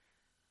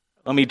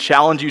 Let me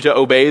challenge you to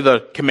obey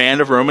the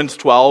command of Romans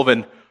 12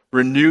 and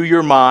renew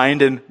your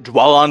mind and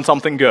dwell on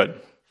something good.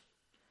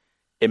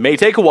 It may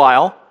take a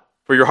while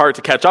for your heart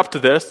to catch up to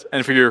this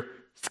and for your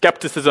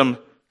skepticism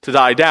to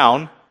die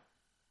down,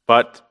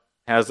 but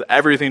has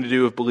everything to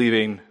do with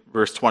believing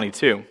verse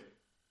 22.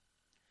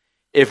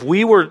 If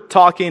we were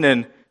talking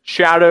in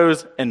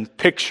shadows and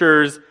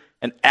pictures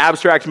and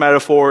abstract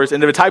metaphors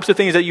and the types of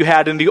things that you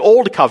had in the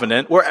old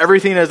covenant where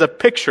everything is a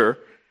picture,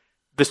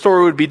 the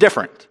story would be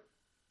different.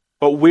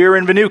 But we're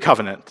in the new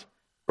covenant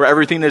where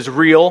everything is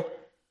real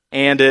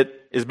and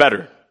it is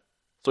better.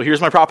 So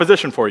here's my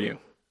proposition for you.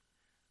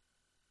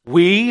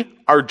 We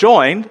are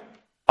joined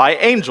by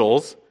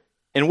angels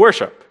in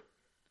worship.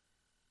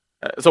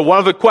 So one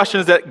of the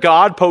questions that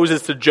God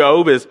poses to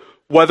Job is,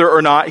 whether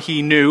or not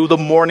he knew, the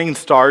morning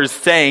stars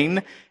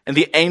sang and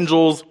the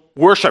angels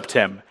worshiped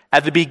him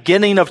at the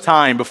beginning of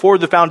time, before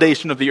the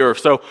foundation of the earth.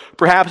 So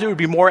perhaps it would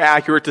be more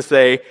accurate to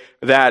say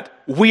that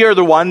we are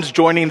the ones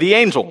joining the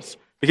angels,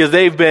 because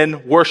they've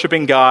been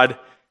worshiping God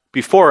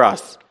before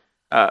us.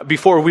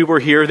 Before we were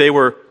here, they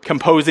were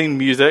composing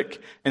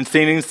music and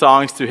singing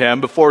songs to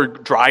him before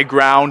dry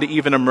ground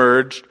even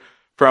emerged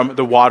from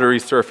the watery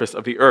surface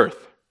of the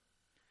earth.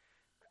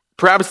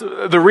 Perhaps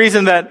the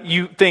reason that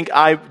you think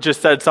I've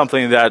just said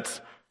something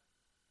that's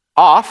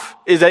off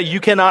is that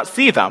you cannot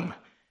see them.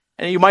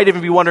 And you might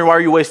even be wondering, why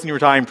are you wasting your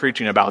time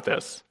preaching about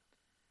this?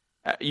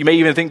 You may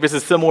even think this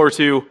is similar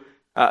to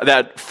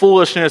that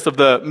foolishness of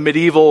the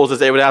medievals, as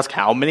they would ask,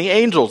 how many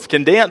angels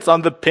can dance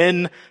on the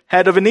pin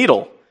head of a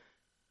needle?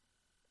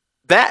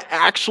 That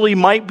actually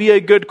might be a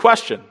good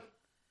question.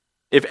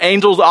 If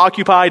angels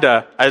occupied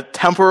a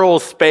temporal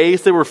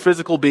space, they were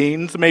physical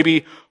beings,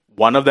 maybe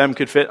one of them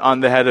could fit on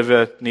the head of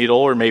a needle,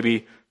 or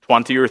maybe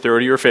 20 or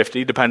 30 or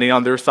 50, depending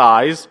on their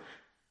size.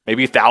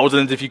 Maybe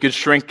thousands if you could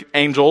shrink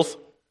angels.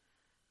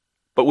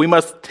 But we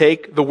must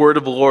take the word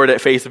of the Lord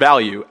at face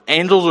value.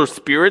 Angels are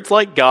spirits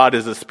like God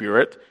is a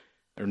spirit.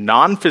 They're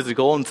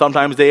non-physical, and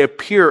sometimes they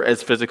appear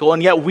as physical,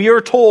 and yet we are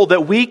told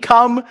that we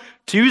come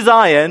to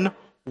Zion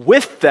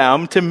with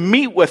them to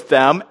meet with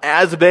them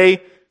as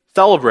they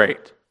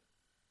celebrate.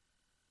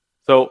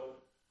 So,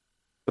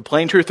 the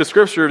plain truth of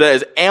Scripture that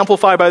is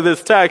amplified by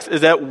this text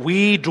is that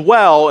we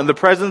dwell in the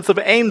presence of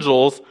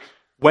angels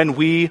when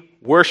we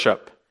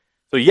worship.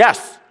 So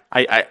yes,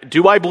 I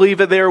believe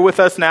that they are with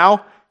us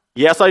now?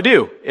 Yes, I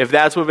do, if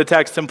that's what the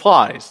text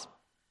implies.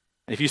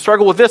 And if you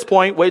struggle with this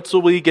point, wait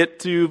till we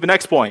get to the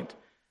next point.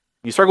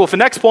 If you struggle with the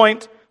next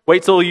point,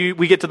 wait till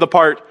we get to the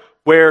part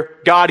where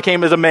God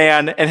came as a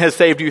man and has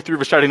saved you through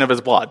the shedding of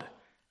his blood.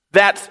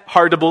 That's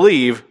hard to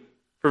believe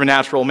for a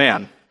natural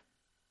man.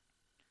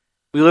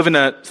 We live in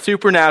a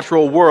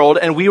supernatural world,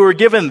 and we were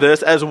given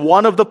this as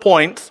one of the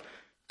points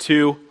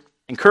to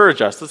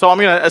encourage us. So I'm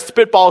going to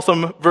spitball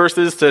some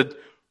verses to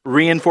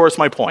reinforce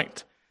my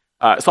point.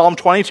 Psalm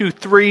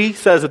 22:3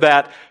 says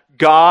that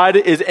God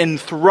is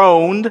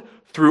enthroned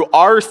through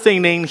our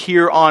singing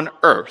here on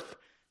earth.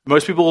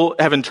 Most people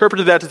have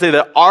interpreted that to say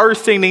that our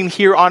singing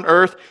here on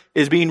earth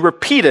is being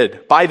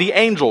repeated by the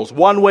angels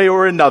one way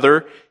or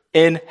another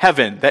in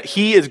heaven, that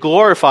he is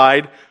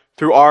glorified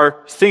through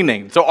our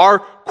singing. So our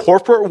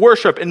corporate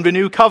worship in the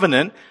new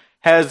covenant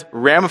has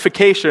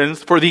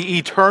ramifications for the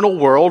eternal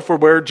world, for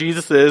where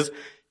Jesus is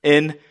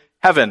in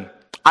heaven.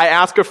 I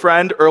asked a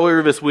friend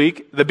earlier this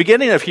week, the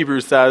beginning of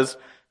Hebrews says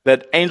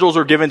that angels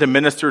are given to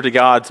minister to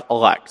God's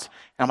elect.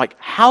 And I'm like,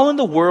 how in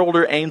the world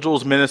are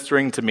angels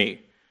ministering to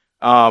me?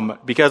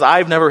 Because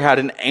I've never had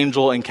an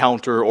angel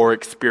encounter or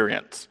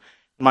experience.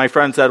 My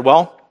friend said,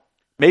 well,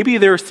 maybe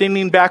they're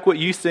singing back what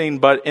you sing,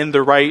 but in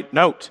the right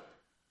note.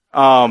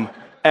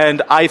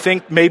 And I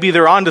think maybe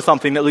they're onto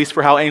something, at least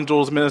for how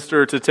angels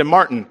minister to Tim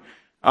Martin.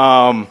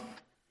 1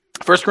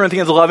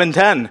 Corinthians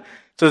 11:10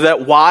 says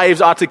that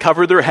wives ought to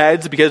cover their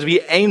heads because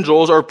the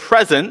angels are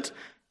present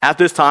at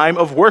this time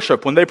of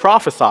worship when they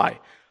prophesy.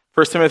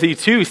 1 Timothy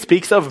 2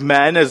 speaks of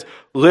men as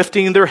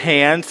lifting their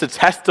hands to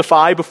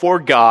testify before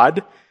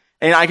God.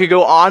 And I could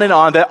go on and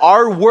on, that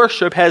our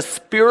worship has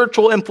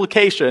spiritual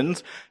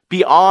implications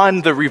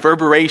beyond the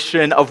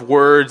reverberation of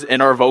words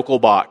in our vocal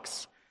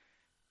box.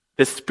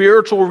 The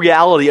spiritual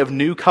reality of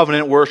new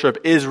covenant worship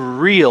is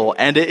real,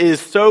 and it is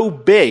so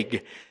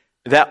big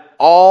that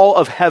all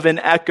of heaven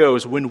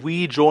echoes when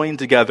we join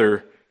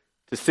together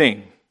to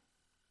sing.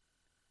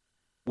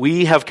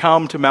 We have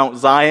come to Mount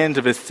Zion,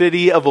 to the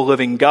city of the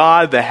living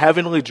God, the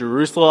heavenly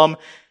Jerusalem,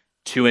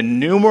 to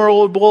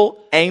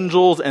innumerable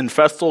angels and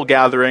festal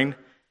gathering.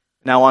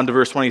 Now on to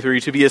verse 23,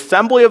 to the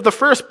assembly of the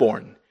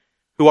firstborn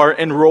who are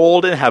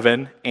enrolled in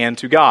heaven, and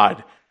to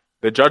God,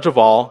 the judge of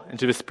all, and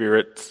to the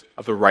spirits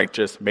of the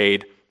righteous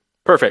made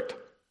perfect.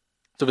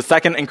 So the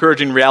second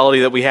encouraging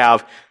reality that we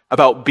have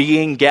about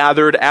being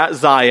gathered at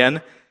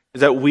Zion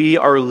is that we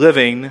are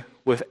living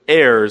with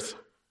heirs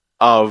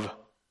of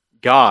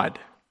God.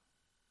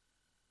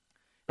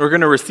 We're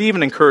going to receive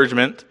an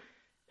encouragement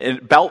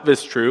about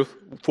this truth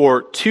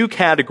for two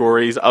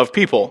categories of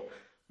people: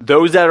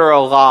 those that are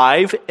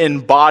alive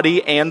in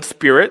body and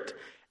spirit,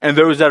 and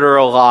those that are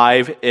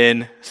alive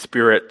in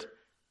spirit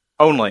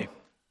only.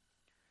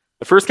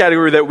 The first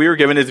category that we are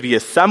given is the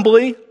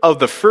assembly of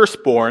the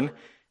firstborn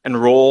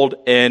enrolled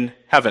in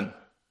heaven.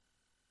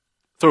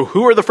 So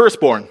who are the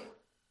firstborn?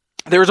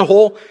 There's a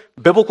whole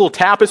biblical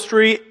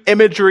tapestry,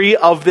 imagery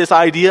of this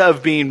idea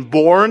of being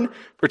born,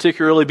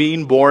 particularly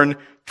being born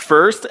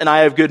first. And I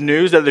have good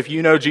news that if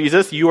you know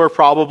Jesus, you are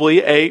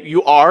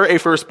a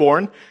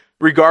firstborn,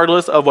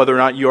 regardless of whether or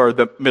not you are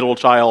the middle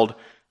child,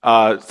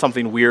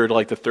 something weird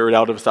like the third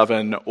out of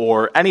seven,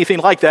 or anything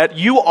like that.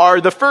 You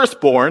are the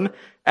firstborn,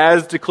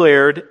 as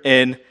declared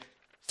in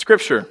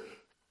Scripture.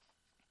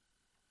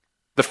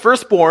 The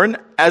firstborn,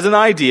 as an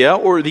idea,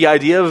 or the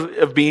idea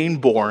of being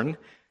born,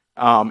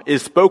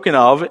 is spoken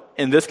of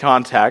in this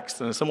context,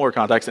 in a similar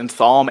context, in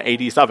Psalm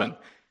 87.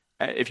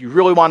 If you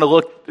really want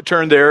to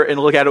turn there and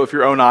look at it with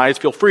your own eyes,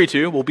 feel free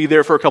to. We'll be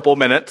there for a couple of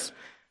minutes.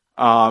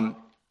 Psalm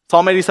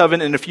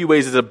 87, in a few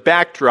ways, is a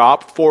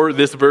backdrop for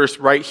this verse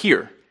right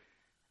here.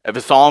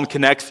 The psalm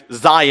connects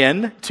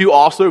Zion to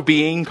also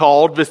being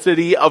called the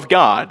city of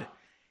God.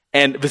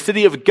 And the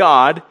city of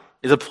God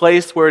is a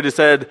place where it is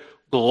said,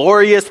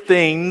 glorious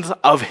things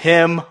of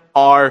him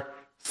are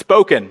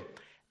spoken.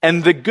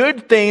 And the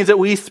good things that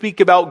we speak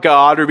about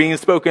God are being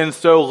spoken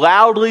so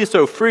loudly,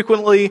 so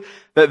frequently,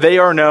 that they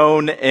are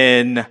known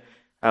in,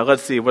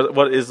 let's see,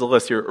 what is the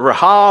list here?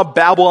 Rahab,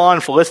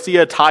 Babylon,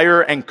 Philistia,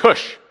 Tyre, and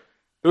Cush.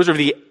 Those are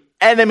the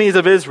enemies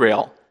of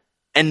Israel.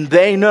 And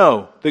they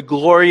know the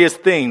glorious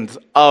things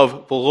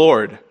of the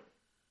Lord.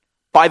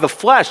 By the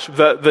flesh,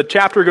 the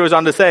chapter goes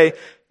on to say,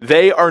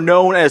 they are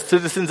known as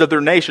citizens of their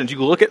nations.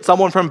 You look at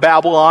someone from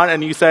Babylon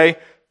and you say,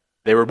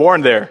 they were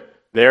born there.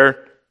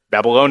 They're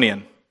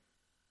Babylonian.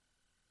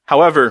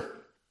 However,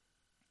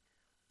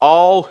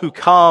 all who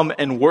come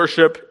and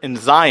worship in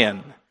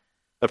Zion,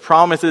 the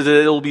promise is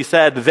that it will be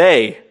said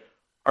they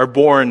are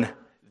born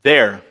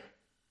there.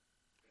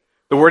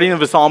 The wording of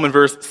the psalm in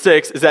verse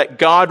 6 is that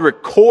God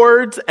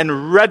records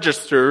and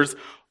registers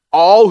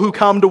all who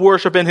come to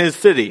worship in his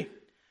city.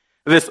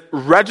 This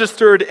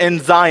registered in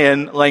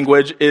Zion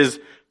language is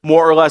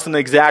more or less an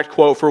exact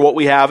quote for what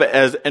we have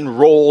as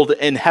enrolled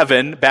in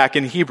heaven back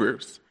in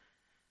Hebrews.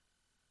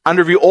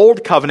 Under the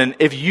old covenant,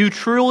 if you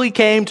truly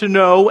came to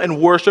know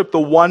and worship the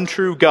one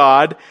true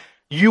God,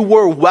 you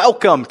were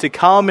welcome to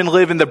come and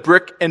live in the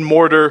brick and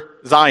mortar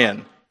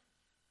Zion.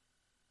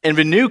 In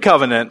the new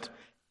covenant,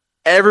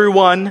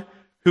 everyone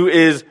who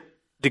is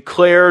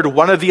declared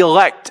one of the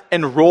elect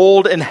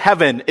enrolled in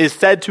heaven is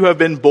said to have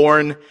been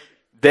born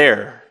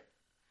there.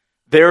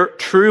 Their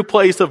true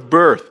place of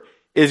birth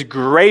is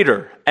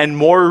greater and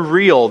more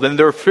real than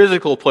their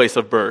physical place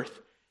of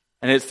birth.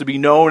 And it's to be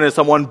known as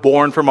someone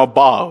born from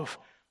above,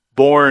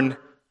 born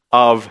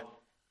of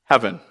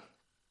heaven.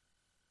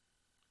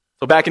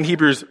 So back in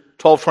Hebrews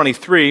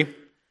 12:23,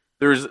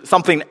 there's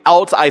something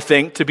else, I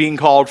think, to being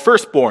called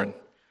firstborn.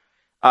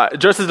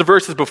 Just as the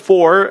verses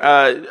before,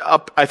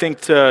 up, I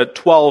think, to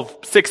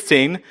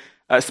 12:16,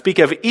 speak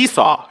of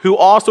Esau, who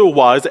also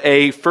was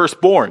a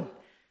firstborn,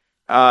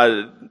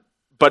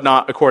 but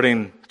not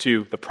according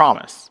to the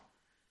promise.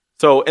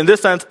 So in this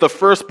sense, the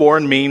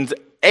firstborn means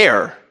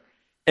heir.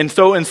 And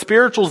so in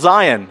spiritual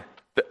Zion,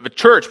 the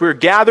church, we're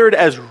gathered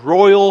as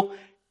royal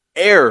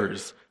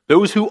heirs,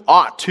 those who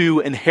ought to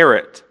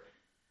inherit.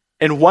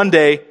 And one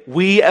day,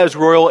 we as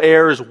royal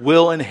heirs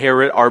will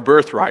inherit our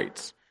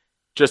birthrights.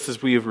 Just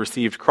as we have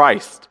received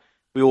Christ,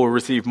 we will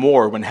receive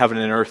more when heaven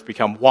and earth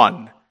become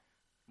one.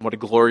 What a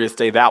glorious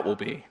day that will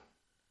be.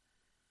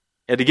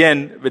 And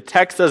again, the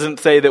text doesn't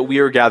say that we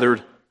are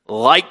gathered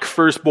like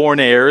firstborn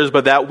heirs,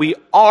 but that we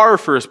are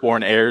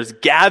firstborn heirs,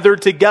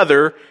 gathered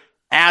together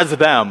as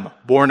them,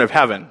 born of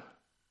heaven.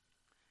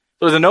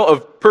 So as a note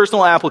of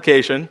personal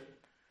application,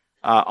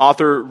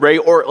 author Ray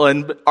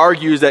Ortlund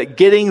argues that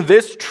getting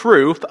this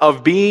truth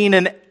of being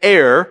an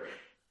heir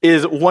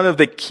is one of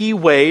the key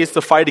ways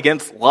to fight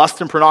against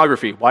lust and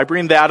pornography. Why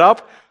bring that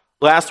up?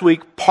 Last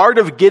week, part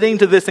of getting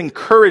to this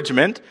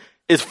encouragement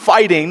is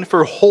fighting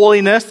for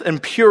holiness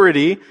and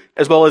purity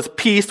as well as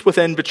peace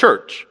within the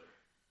church.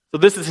 So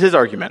this is his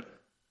argument.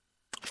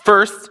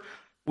 First,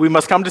 we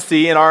must come to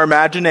see in our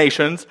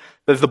imaginations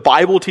that the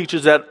Bible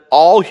teaches that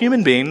all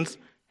human beings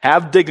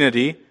have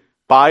dignity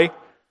by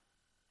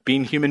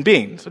being human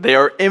beings. They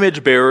are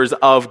image bearers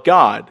of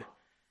God.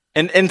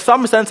 And in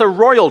some sense, a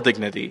royal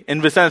dignity, in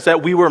the sense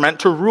that we were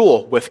meant to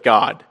rule with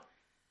God.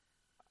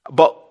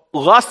 But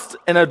lust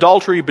and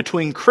adultery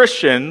between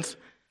Christians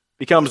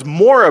becomes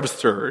more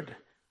absurd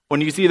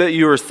when you see that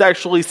you are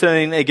sexually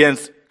sinning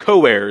against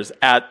co-heirs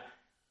at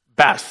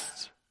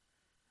best.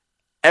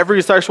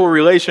 Every sexual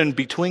relation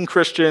between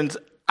Christians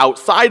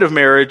outside of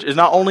marriage is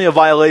not only a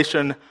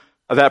violation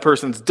of that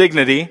person's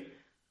dignity,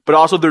 but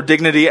also their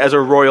dignity as a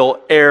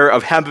royal heir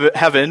of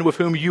heaven with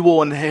whom you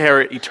will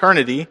inherit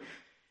eternity.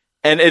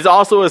 And is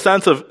also a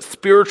sense of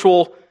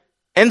spiritual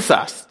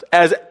incest,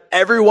 as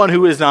everyone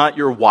who is not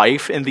your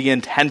wife in the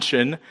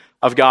intention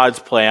of God's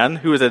plan,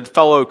 who is a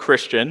fellow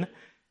Christian,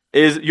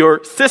 is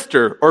your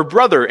sister or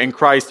brother in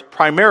Christ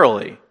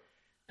primarily.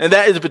 And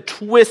that is the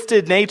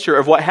twisted nature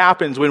of what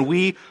happens when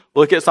we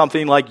look at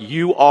something like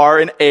you are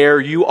an heir,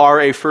 you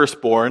are a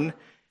firstborn,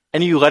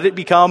 and you let it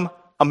become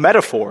a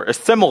metaphor, a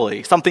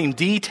simile, something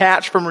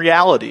detached from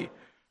reality,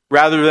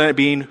 rather than it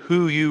being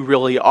who you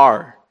really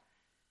are.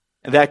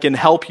 And that can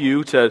help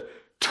you to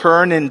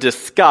turn in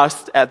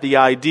disgust at the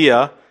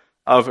idea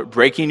of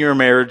breaking your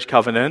marriage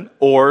covenant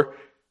or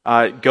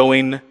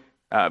going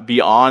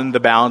beyond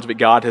the bounds that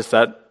God has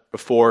set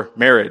before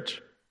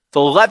marriage.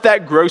 So let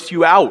that gross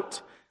you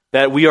out,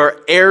 that we are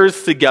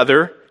heirs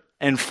together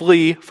and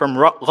flee from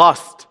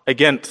lust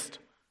against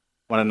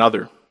one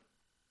another.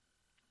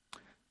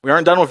 We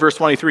aren't done with verse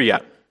 23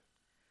 yet.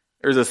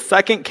 There's a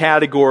second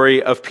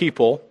category of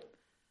people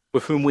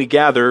with whom we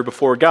gather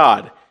before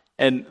God.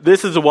 And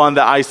this is the one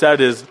that I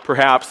said is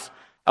perhaps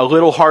a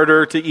little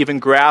harder to even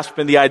grasp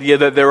in the idea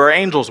that there are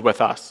angels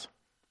with us.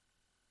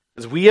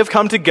 As we have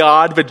come to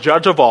God, the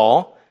judge of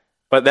all,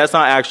 but that's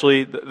not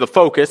actually the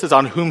focus, is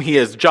on whom he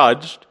has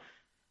judged.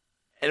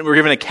 And we're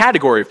given a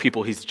category of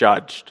people he's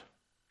judged.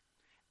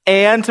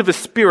 And to the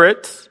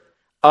spirits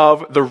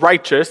of the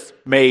righteous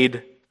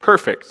made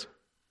perfect.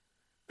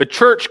 The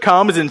church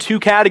comes in two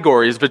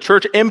categories, the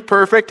church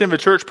imperfect and the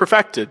church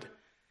perfected.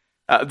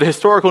 The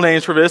historical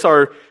names for this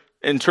are,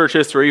 in church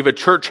history, the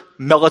church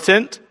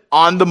militant,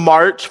 on the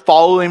march,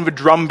 following the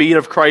drumbeat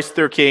of Christ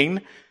their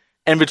King,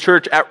 and the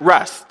church at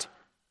rest,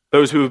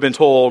 those who have been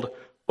told,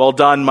 well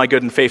done, my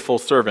good and faithful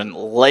servant,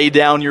 lay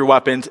down your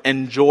weapons,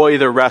 enjoy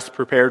the rest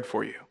prepared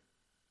for you.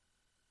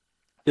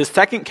 This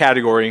second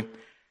category,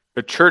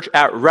 the church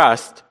at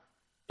rest,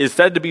 is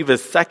said to be the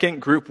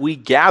second group we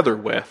gather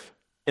with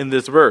in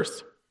this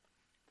verse.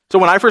 So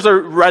when I first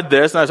read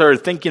this and I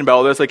started thinking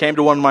about this, I came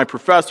to one of my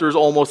professors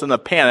almost in a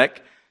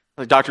panic,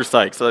 like, Dr.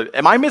 Sykes,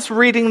 am I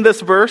misreading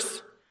this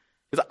verse?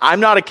 Because I'm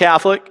not a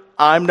Catholic,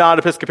 I'm not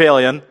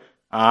Episcopalian,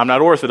 I'm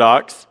not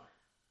Orthodox,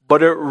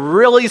 but it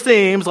really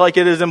seems like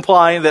it is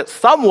implying that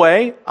some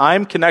way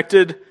I'm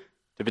connected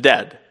to the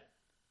dead.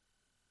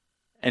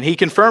 And he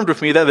confirmed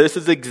with me that this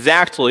is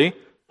exactly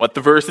what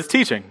the verse is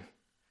teaching.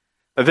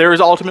 That there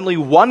is ultimately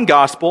one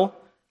gospel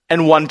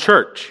and one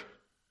church.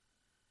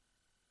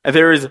 And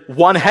there is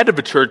one head of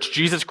the church,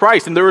 Jesus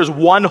Christ, and there is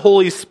one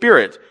Holy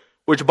Spirit,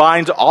 which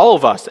binds all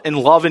of us in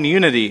love and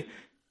unity,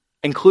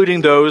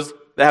 including those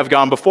that have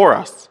gone before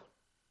us.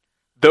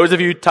 Those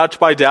of you touched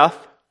by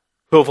death,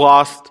 who have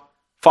lost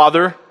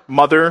father,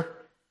 mother,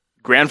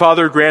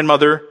 grandfather,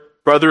 grandmother,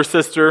 brother,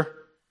 sister,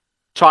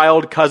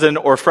 child, cousin,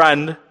 or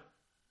friend,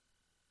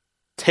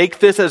 take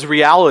this as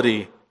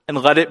reality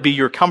and let it be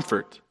your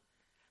comfort.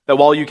 That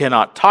while you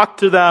cannot talk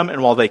to them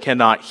and while they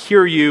cannot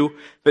hear you,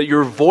 that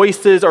your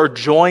voices are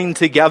joined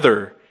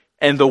together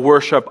in the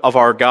worship of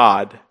our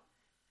God.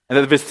 And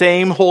that the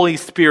same Holy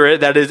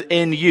Spirit that is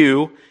in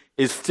you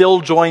is still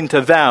joined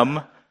to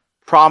them,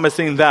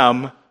 promising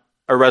them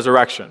a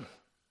resurrection.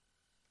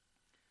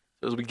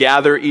 As we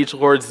gather each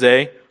Lord's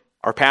Day,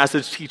 our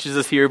passage teaches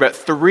us here that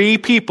three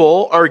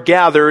people are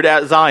gathered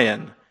at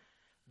Zion.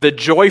 The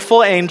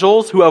joyful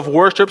angels who have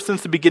worshiped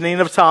since the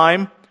beginning of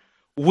time,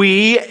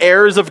 we,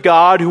 heirs of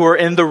God who are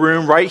in the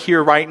room right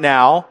here, right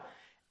now,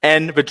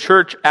 and the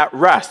church at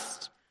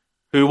rest,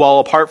 who, while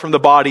apart from the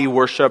body,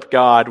 worship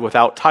God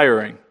without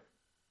tiring.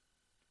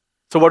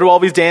 So what do all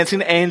these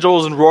dancing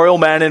angels and royal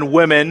men and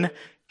women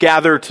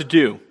gather to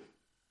do?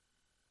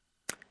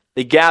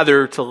 They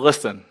gather to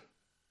listen.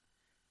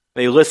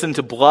 They listen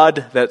to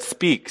blood that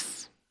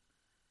speaks.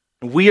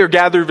 We are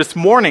gathered this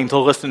morning to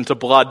listen to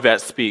blood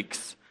that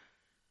speaks.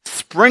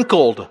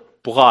 Sprinkled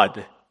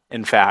blood,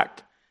 in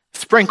fact.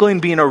 Sprinkling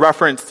being a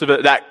reference to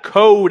that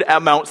code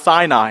at Mount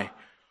Sinai,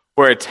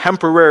 where a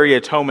temporary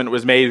atonement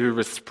was made through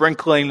the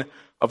sprinkling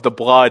of the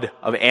blood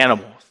of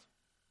animals.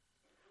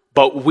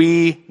 But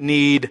we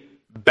need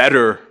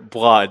better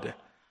blood.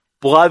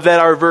 Blood that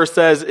our verse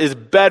says is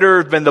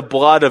better than the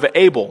blood of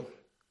Abel.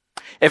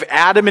 If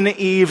Adam and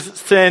Eve's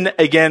sin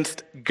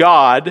against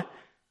God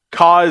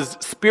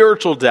caused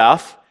spiritual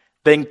death,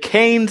 then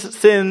Cain's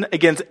sin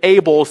against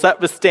Abel set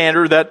the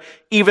standard that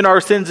even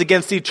our sins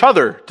against each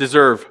other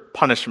deserve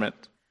punishment.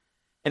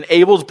 And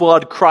Abel's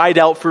blood cried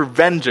out for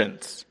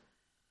vengeance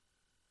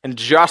and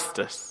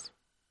justice.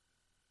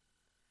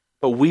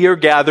 But we are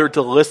gathered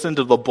to listen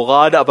to the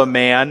blood of a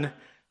man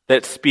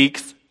that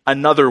speaks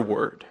another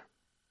word.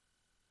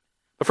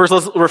 But first,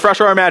 let's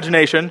refresh our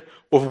imagination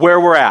with where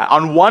we're at.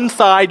 On one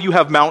side, you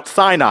have Mount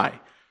Sinai,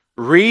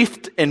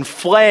 wreathed in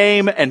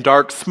flame and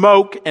dark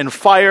smoke and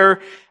fire,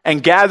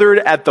 and gathered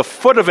at the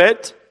foot of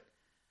it,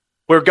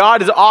 where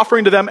God is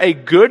offering to them a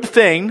good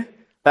thing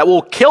that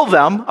will kill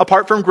them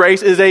apart from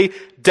grace, is a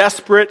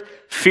desperate,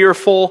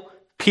 fearful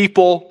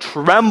people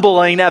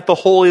trembling at the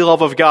holy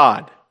love of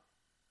God.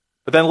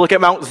 But then look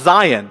at Mount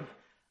Zion,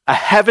 a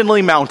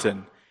heavenly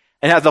mountain.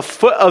 And at the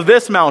foot of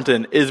this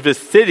mountain is the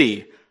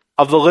city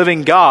of the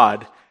living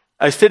God,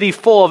 a city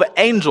full of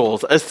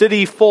angels, a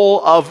city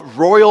full of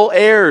royal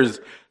heirs,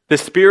 the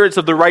spirits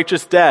of the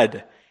righteous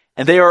dead.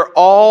 And they are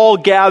all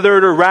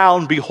gathered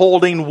around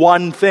beholding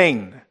one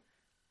thing,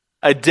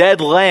 a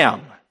dead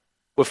lamb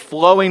with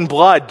flowing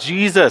blood.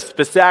 Jesus,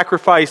 the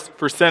sacrifice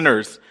for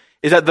sinners,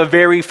 is at the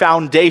very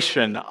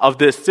foundation of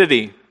this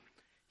city.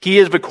 He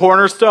is the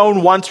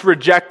cornerstone once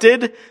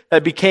rejected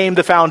that became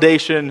the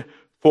foundation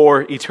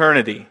for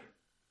eternity.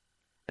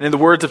 And in the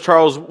words of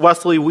Charles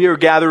Wesley, we are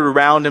gathered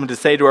around him to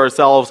say to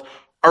ourselves,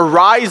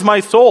 "Arise,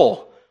 my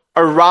soul,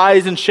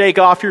 arise and shake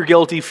off your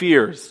guilty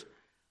fears.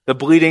 The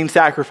bleeding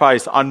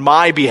sacrifice on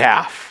my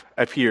behalf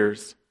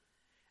appears."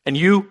 And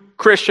you,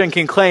 Christian,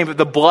 can claim that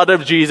the blood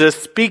of Jesus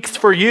speaks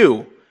for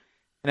you,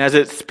 and as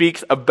it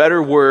speaks a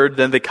better word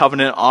than the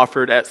covenant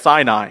offered at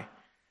Sinai.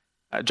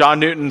 John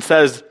Newton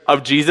says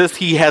of Jesus,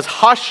 he has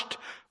hushed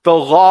the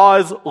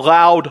law's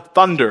loud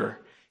thunder.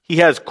 He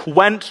has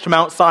quenched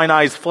Mount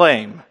Sinai's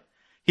flame.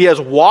 He has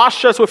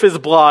washed us with his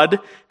blood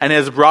and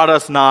has brought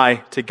us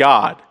nigh to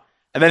God.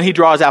 And then he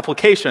draws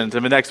applications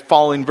in the next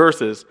following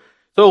verses.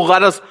 So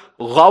let us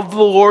love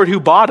the Lord who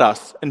bought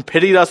us and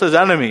pitied us as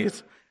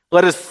enemies.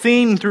 Let us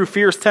sing through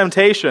fierce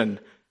temptation,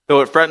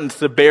 though it threatens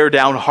to bear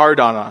down hard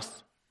on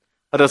us.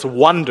 Let us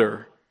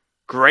wonder.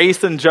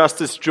 Grace and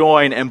justice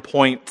join and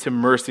point to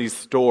mercy's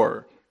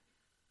store.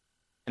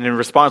 And in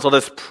response, let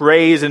us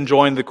praise and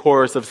join the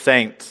chorus of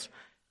saints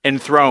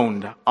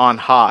enthroned on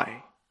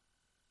high.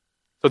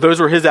 So those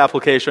were his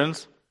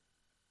applications.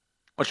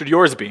 What should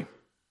yours be?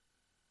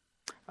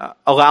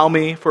 Allow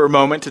me for a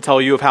moment to tell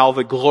you of how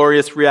the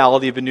glorious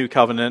reality of the new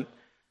covenant,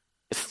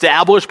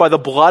 established by the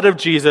blood of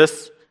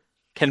Jesus,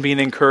 can be an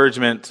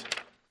encouragement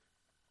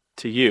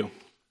to you.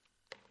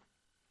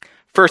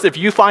 First, if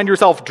you find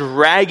yourself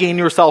dragging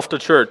yourself to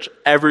church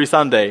every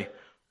Sunday,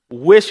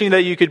 wishing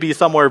that you could be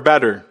somewhere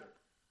better,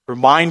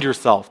 remind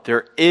yourself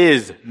there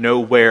is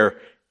nowhere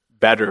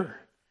better.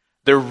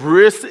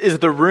 This is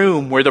the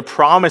room where the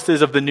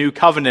promises of the new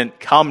covenant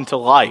come to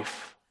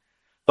life.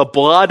 The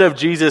blood of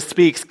Jesus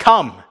speaks,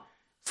 come,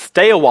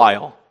 stay a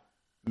while,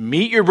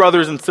 meet your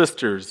brothers and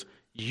sisters,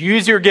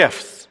 use your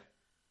gifts,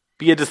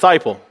 be a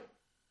disciple.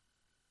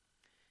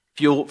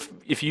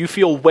 If you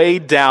feel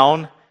weighed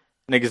down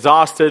and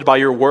exhausted by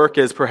your work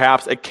as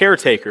perhaps a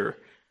caretaker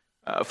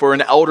for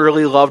an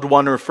elderly loved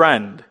one or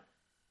friend,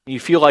 and you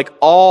feel like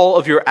all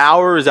of your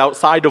hours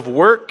outside of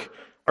work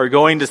are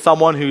going to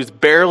someone who's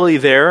barely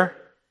there,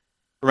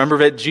 remember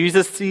that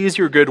Jesus sees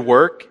your good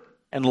work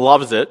and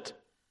loves it.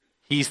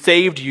 He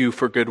saved you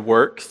for good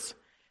works.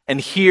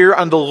 And here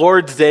on the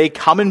Lord's Day,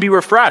 come and be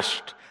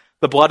refreshed.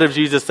 The blood of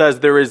Jesus says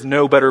there is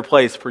no better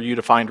place for you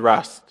to find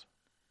rest.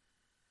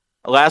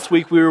 Last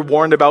week we were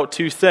warned about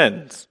two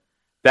sins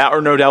that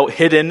are no doubt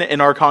hidden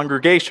in our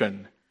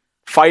congregation: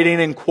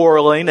 fighting and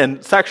quarreling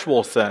and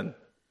sexual sin.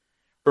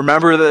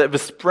 Remember that the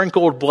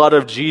sprinkled blood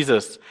of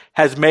Jesus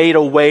has made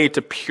a way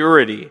to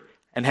purity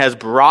and has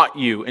brought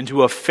you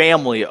into a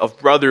family of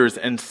brothers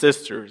and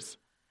sisters.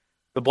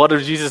 The blood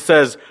of Jesus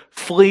says,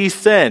 flee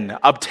sin,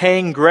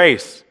 obtain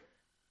grace,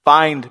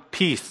 find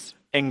peace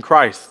in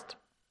Christ.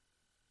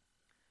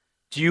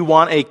 Do you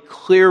want a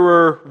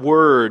clearer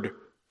word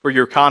for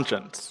your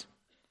conscience?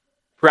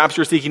 Perhaps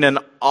you're seeking an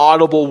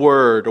audible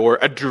word or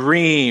a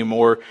dream,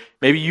 or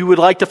maybe you would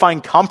like to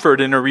find comfort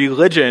in a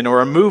religion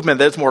or a movement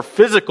that's more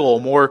physical,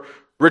 more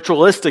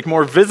ritualistic,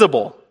 more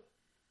visible.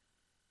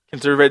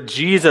 Consider that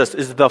Jesus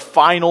is the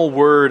final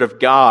word of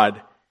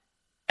God.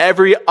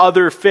 Every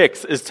other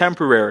fix is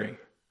temporary.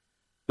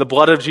 The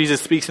blood of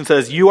Jesus speaks and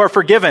says, you are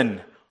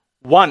forgiven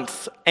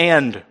once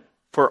and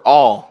for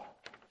all.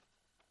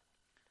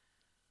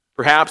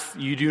 Perhaps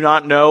you do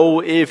not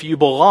know if you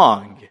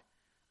belong.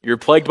 You're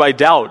plagued by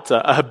doubt,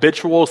 a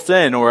habitual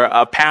sin, or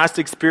a past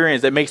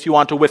experience that makes you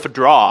want to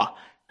withdraw.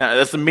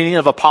 That's the meaning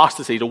of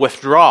apostasy, to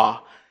withdraw,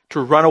 to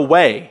run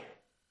away.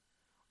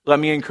 Let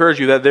me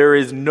encourage you that there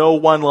is no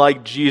one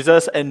like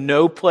Jesus and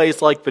no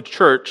place like the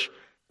church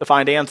to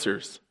find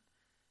answers.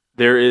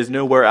 There is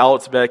nowhere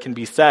else that can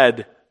be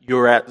said,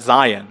 you're at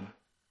Zion.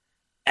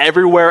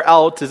 Everywhere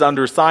else is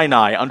under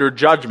Sinai, under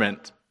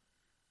judgment.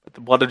 But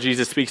the blood of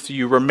Jesus speaks to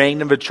you,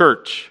 remain in the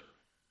church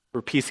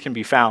where peace can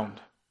be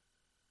found.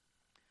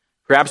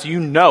 Perhaps you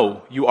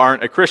know you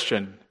aren't a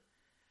Christian.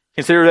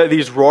 Consider that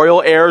these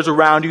royal heirs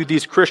around you,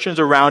 these Christians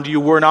around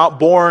you, were not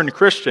born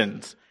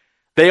Christians.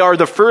 They are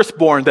the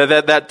firstborn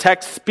that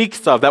text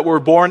speaks of, that were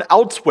born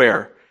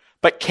elsewhere,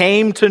 but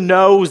came to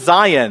know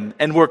Zion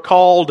and were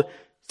called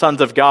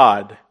sons of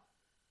God.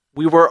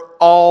 We were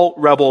all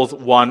rebels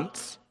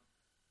once.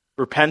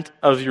 Repent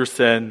of your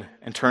sin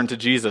and turn to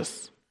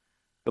Jesus.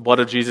 The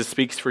blood of Jesus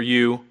speaks for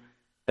you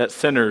that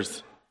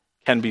sinners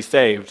can be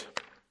saved.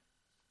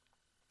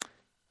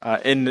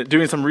 In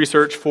doing some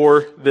research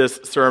for this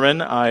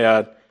sermon,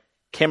 I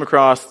came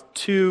across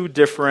two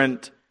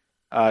different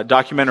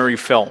documentary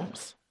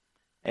films,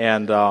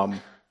 and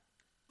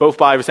both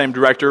by the same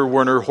director,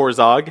 Werner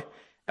Herzog.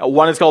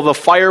 One is called The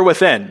Fire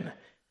Within,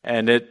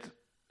 and it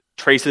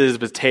traces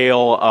the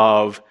tale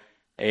of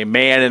a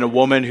man and a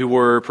woman who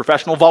were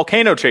professional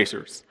volcano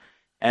chasers,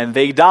 and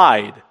they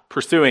died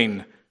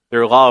pursuing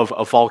their love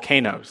of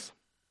volcanoes.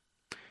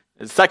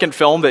 The second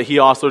film that he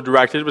also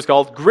directed was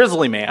called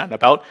Grizzly Man,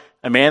 about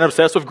a man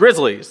obsessed with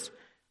grizzlies.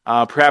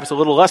 Perhaps a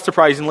little less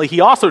surprisingly,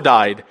 he also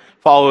died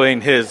following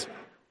his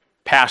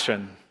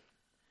passion.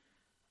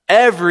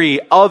 Every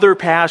other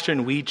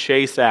passion we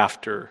chase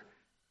after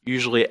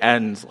usually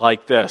ends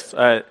like this.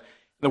 In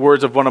the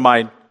words of one of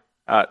my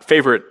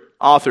favorite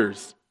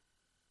authors,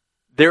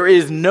 there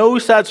is no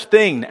such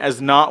thing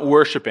as not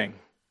worshiping.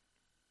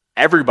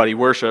 Everybody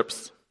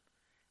worships.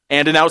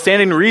 And an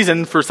outstanding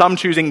reason for some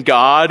choosing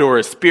God or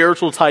a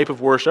spiritual type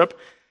of worship,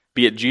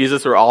 be it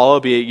Jesus or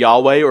Allah, be it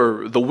Yahweh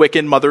or the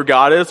Wiccan Mother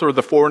Goddess or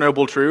the Four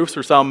Noble Truths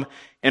or some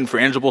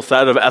infrangible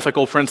set of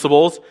ethical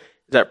principles, is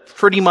that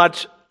pretty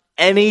much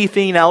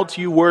anything else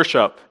you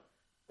worship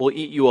will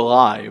eat you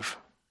alive.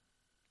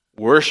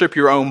 Worship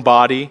your own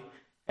body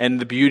and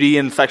the beauty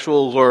and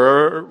sexual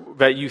allure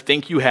that you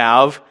think you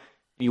have,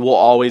 you will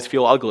always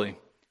feel ugly.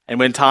 And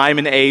when time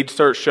and age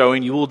start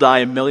showing, you will die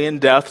a million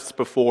deaths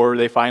before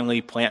they finally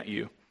plant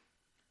you.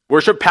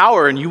 Worship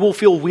power and you will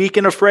feel weak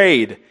and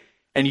afraid,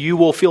 and you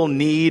will feel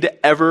need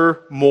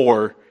ever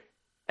more,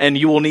 and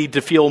you will need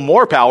to feel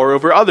more power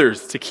over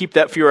others to keep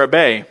that fear at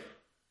bay.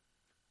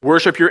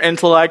 Worship your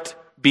intellect,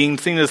 being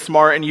seen as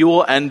smart, and you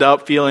will end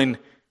up feeling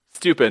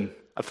stupid,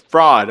 a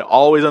fraud,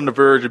 always on the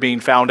verge of being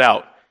found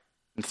out,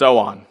 and so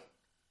on.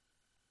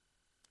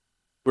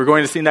 We're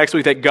going to see next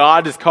week that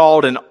God is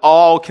called an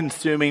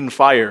all-consuming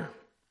fire,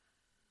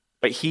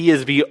 but he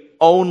is the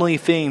only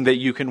thing that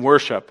you can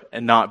worship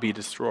and not be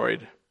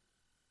destroyed.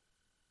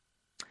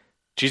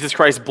 Jesus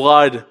Christ's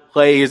blood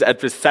lays at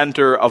the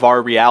center of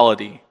our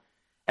reality,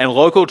 and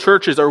local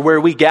churches are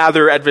where we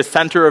gather at the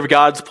center of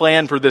God's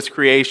plan for this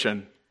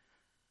creation.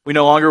 We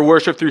no longer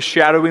worship through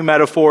shadowy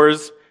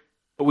metaphors,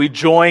 but we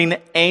join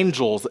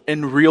angels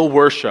in real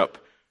worship.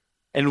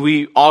 And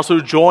we also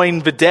join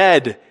the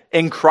dead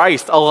in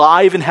Christ,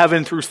 alive in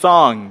heaven through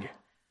song.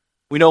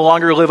 We no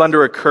longer live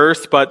under a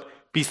curse, but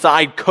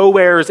beside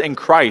co-heirs in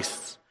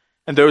Christ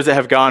and those that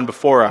have gone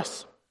before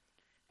us.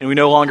 And we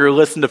no longer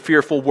listen to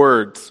fearful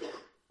words,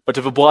 but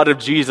to the blood of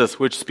Jesus,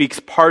 which speaks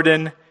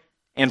pardon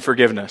and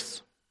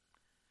forgiveness.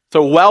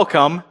 So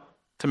welcome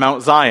to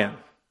Mount Zion.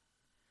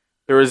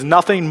 There is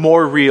nothing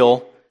more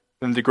real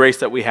than the grace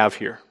that we have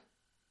here.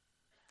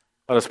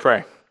 Let us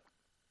pray.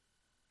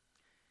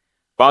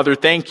 Father,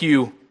 thank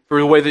you for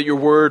the way that your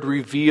word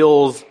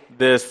reveals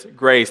this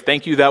grace.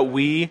 Thank you that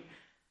we,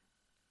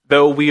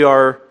 though we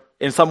are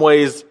in some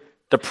ways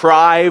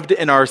deprived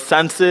in our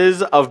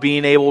senses of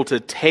being able to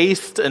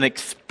taste and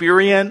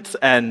experience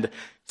and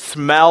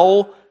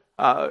smell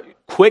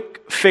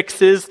quick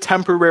fixes,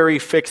 temporary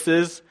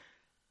fixes,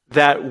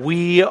 that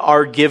we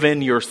are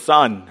given your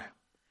Son.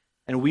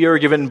 And we are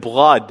given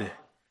blood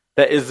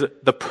that is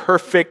the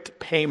perfect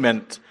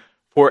payment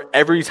for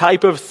every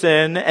type of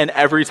sin and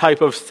every type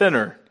of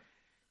sinner.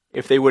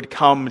 If they would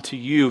come to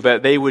you,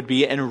 that they would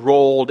be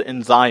enrolled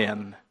in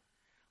Zion.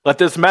 Let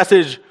this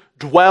message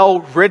dwell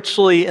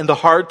richly in the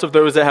hearts of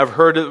those that have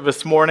heard it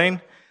this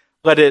morning.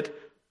 Let it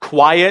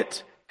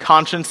quiet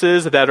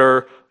consciences that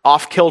are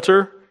off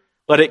kilter.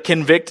 Let it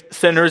convict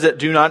sinners that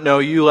do not know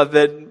you. Let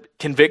it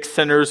convict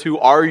sinners who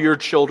are your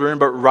children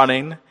but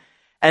running.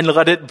 And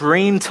let it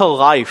bring to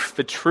life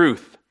the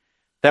truth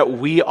that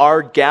we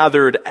are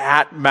gathered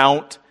at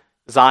Mount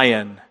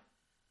Zion.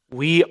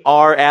 We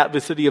are at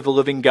the city of the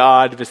living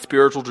God, the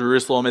spiritual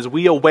Jerusalem, as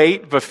we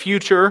await the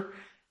future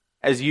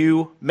as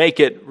you make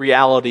it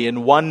reality.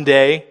 And one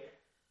day,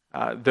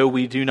 though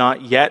we do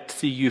not yet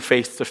see you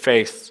face to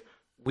face,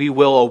 we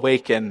will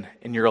awaken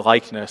in your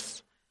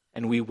likeness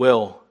and we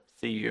will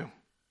see you.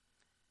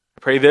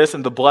 I pray this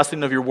in the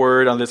blessing of your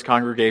word on this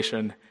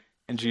congregation.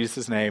 In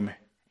Jesus' name,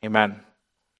 amen.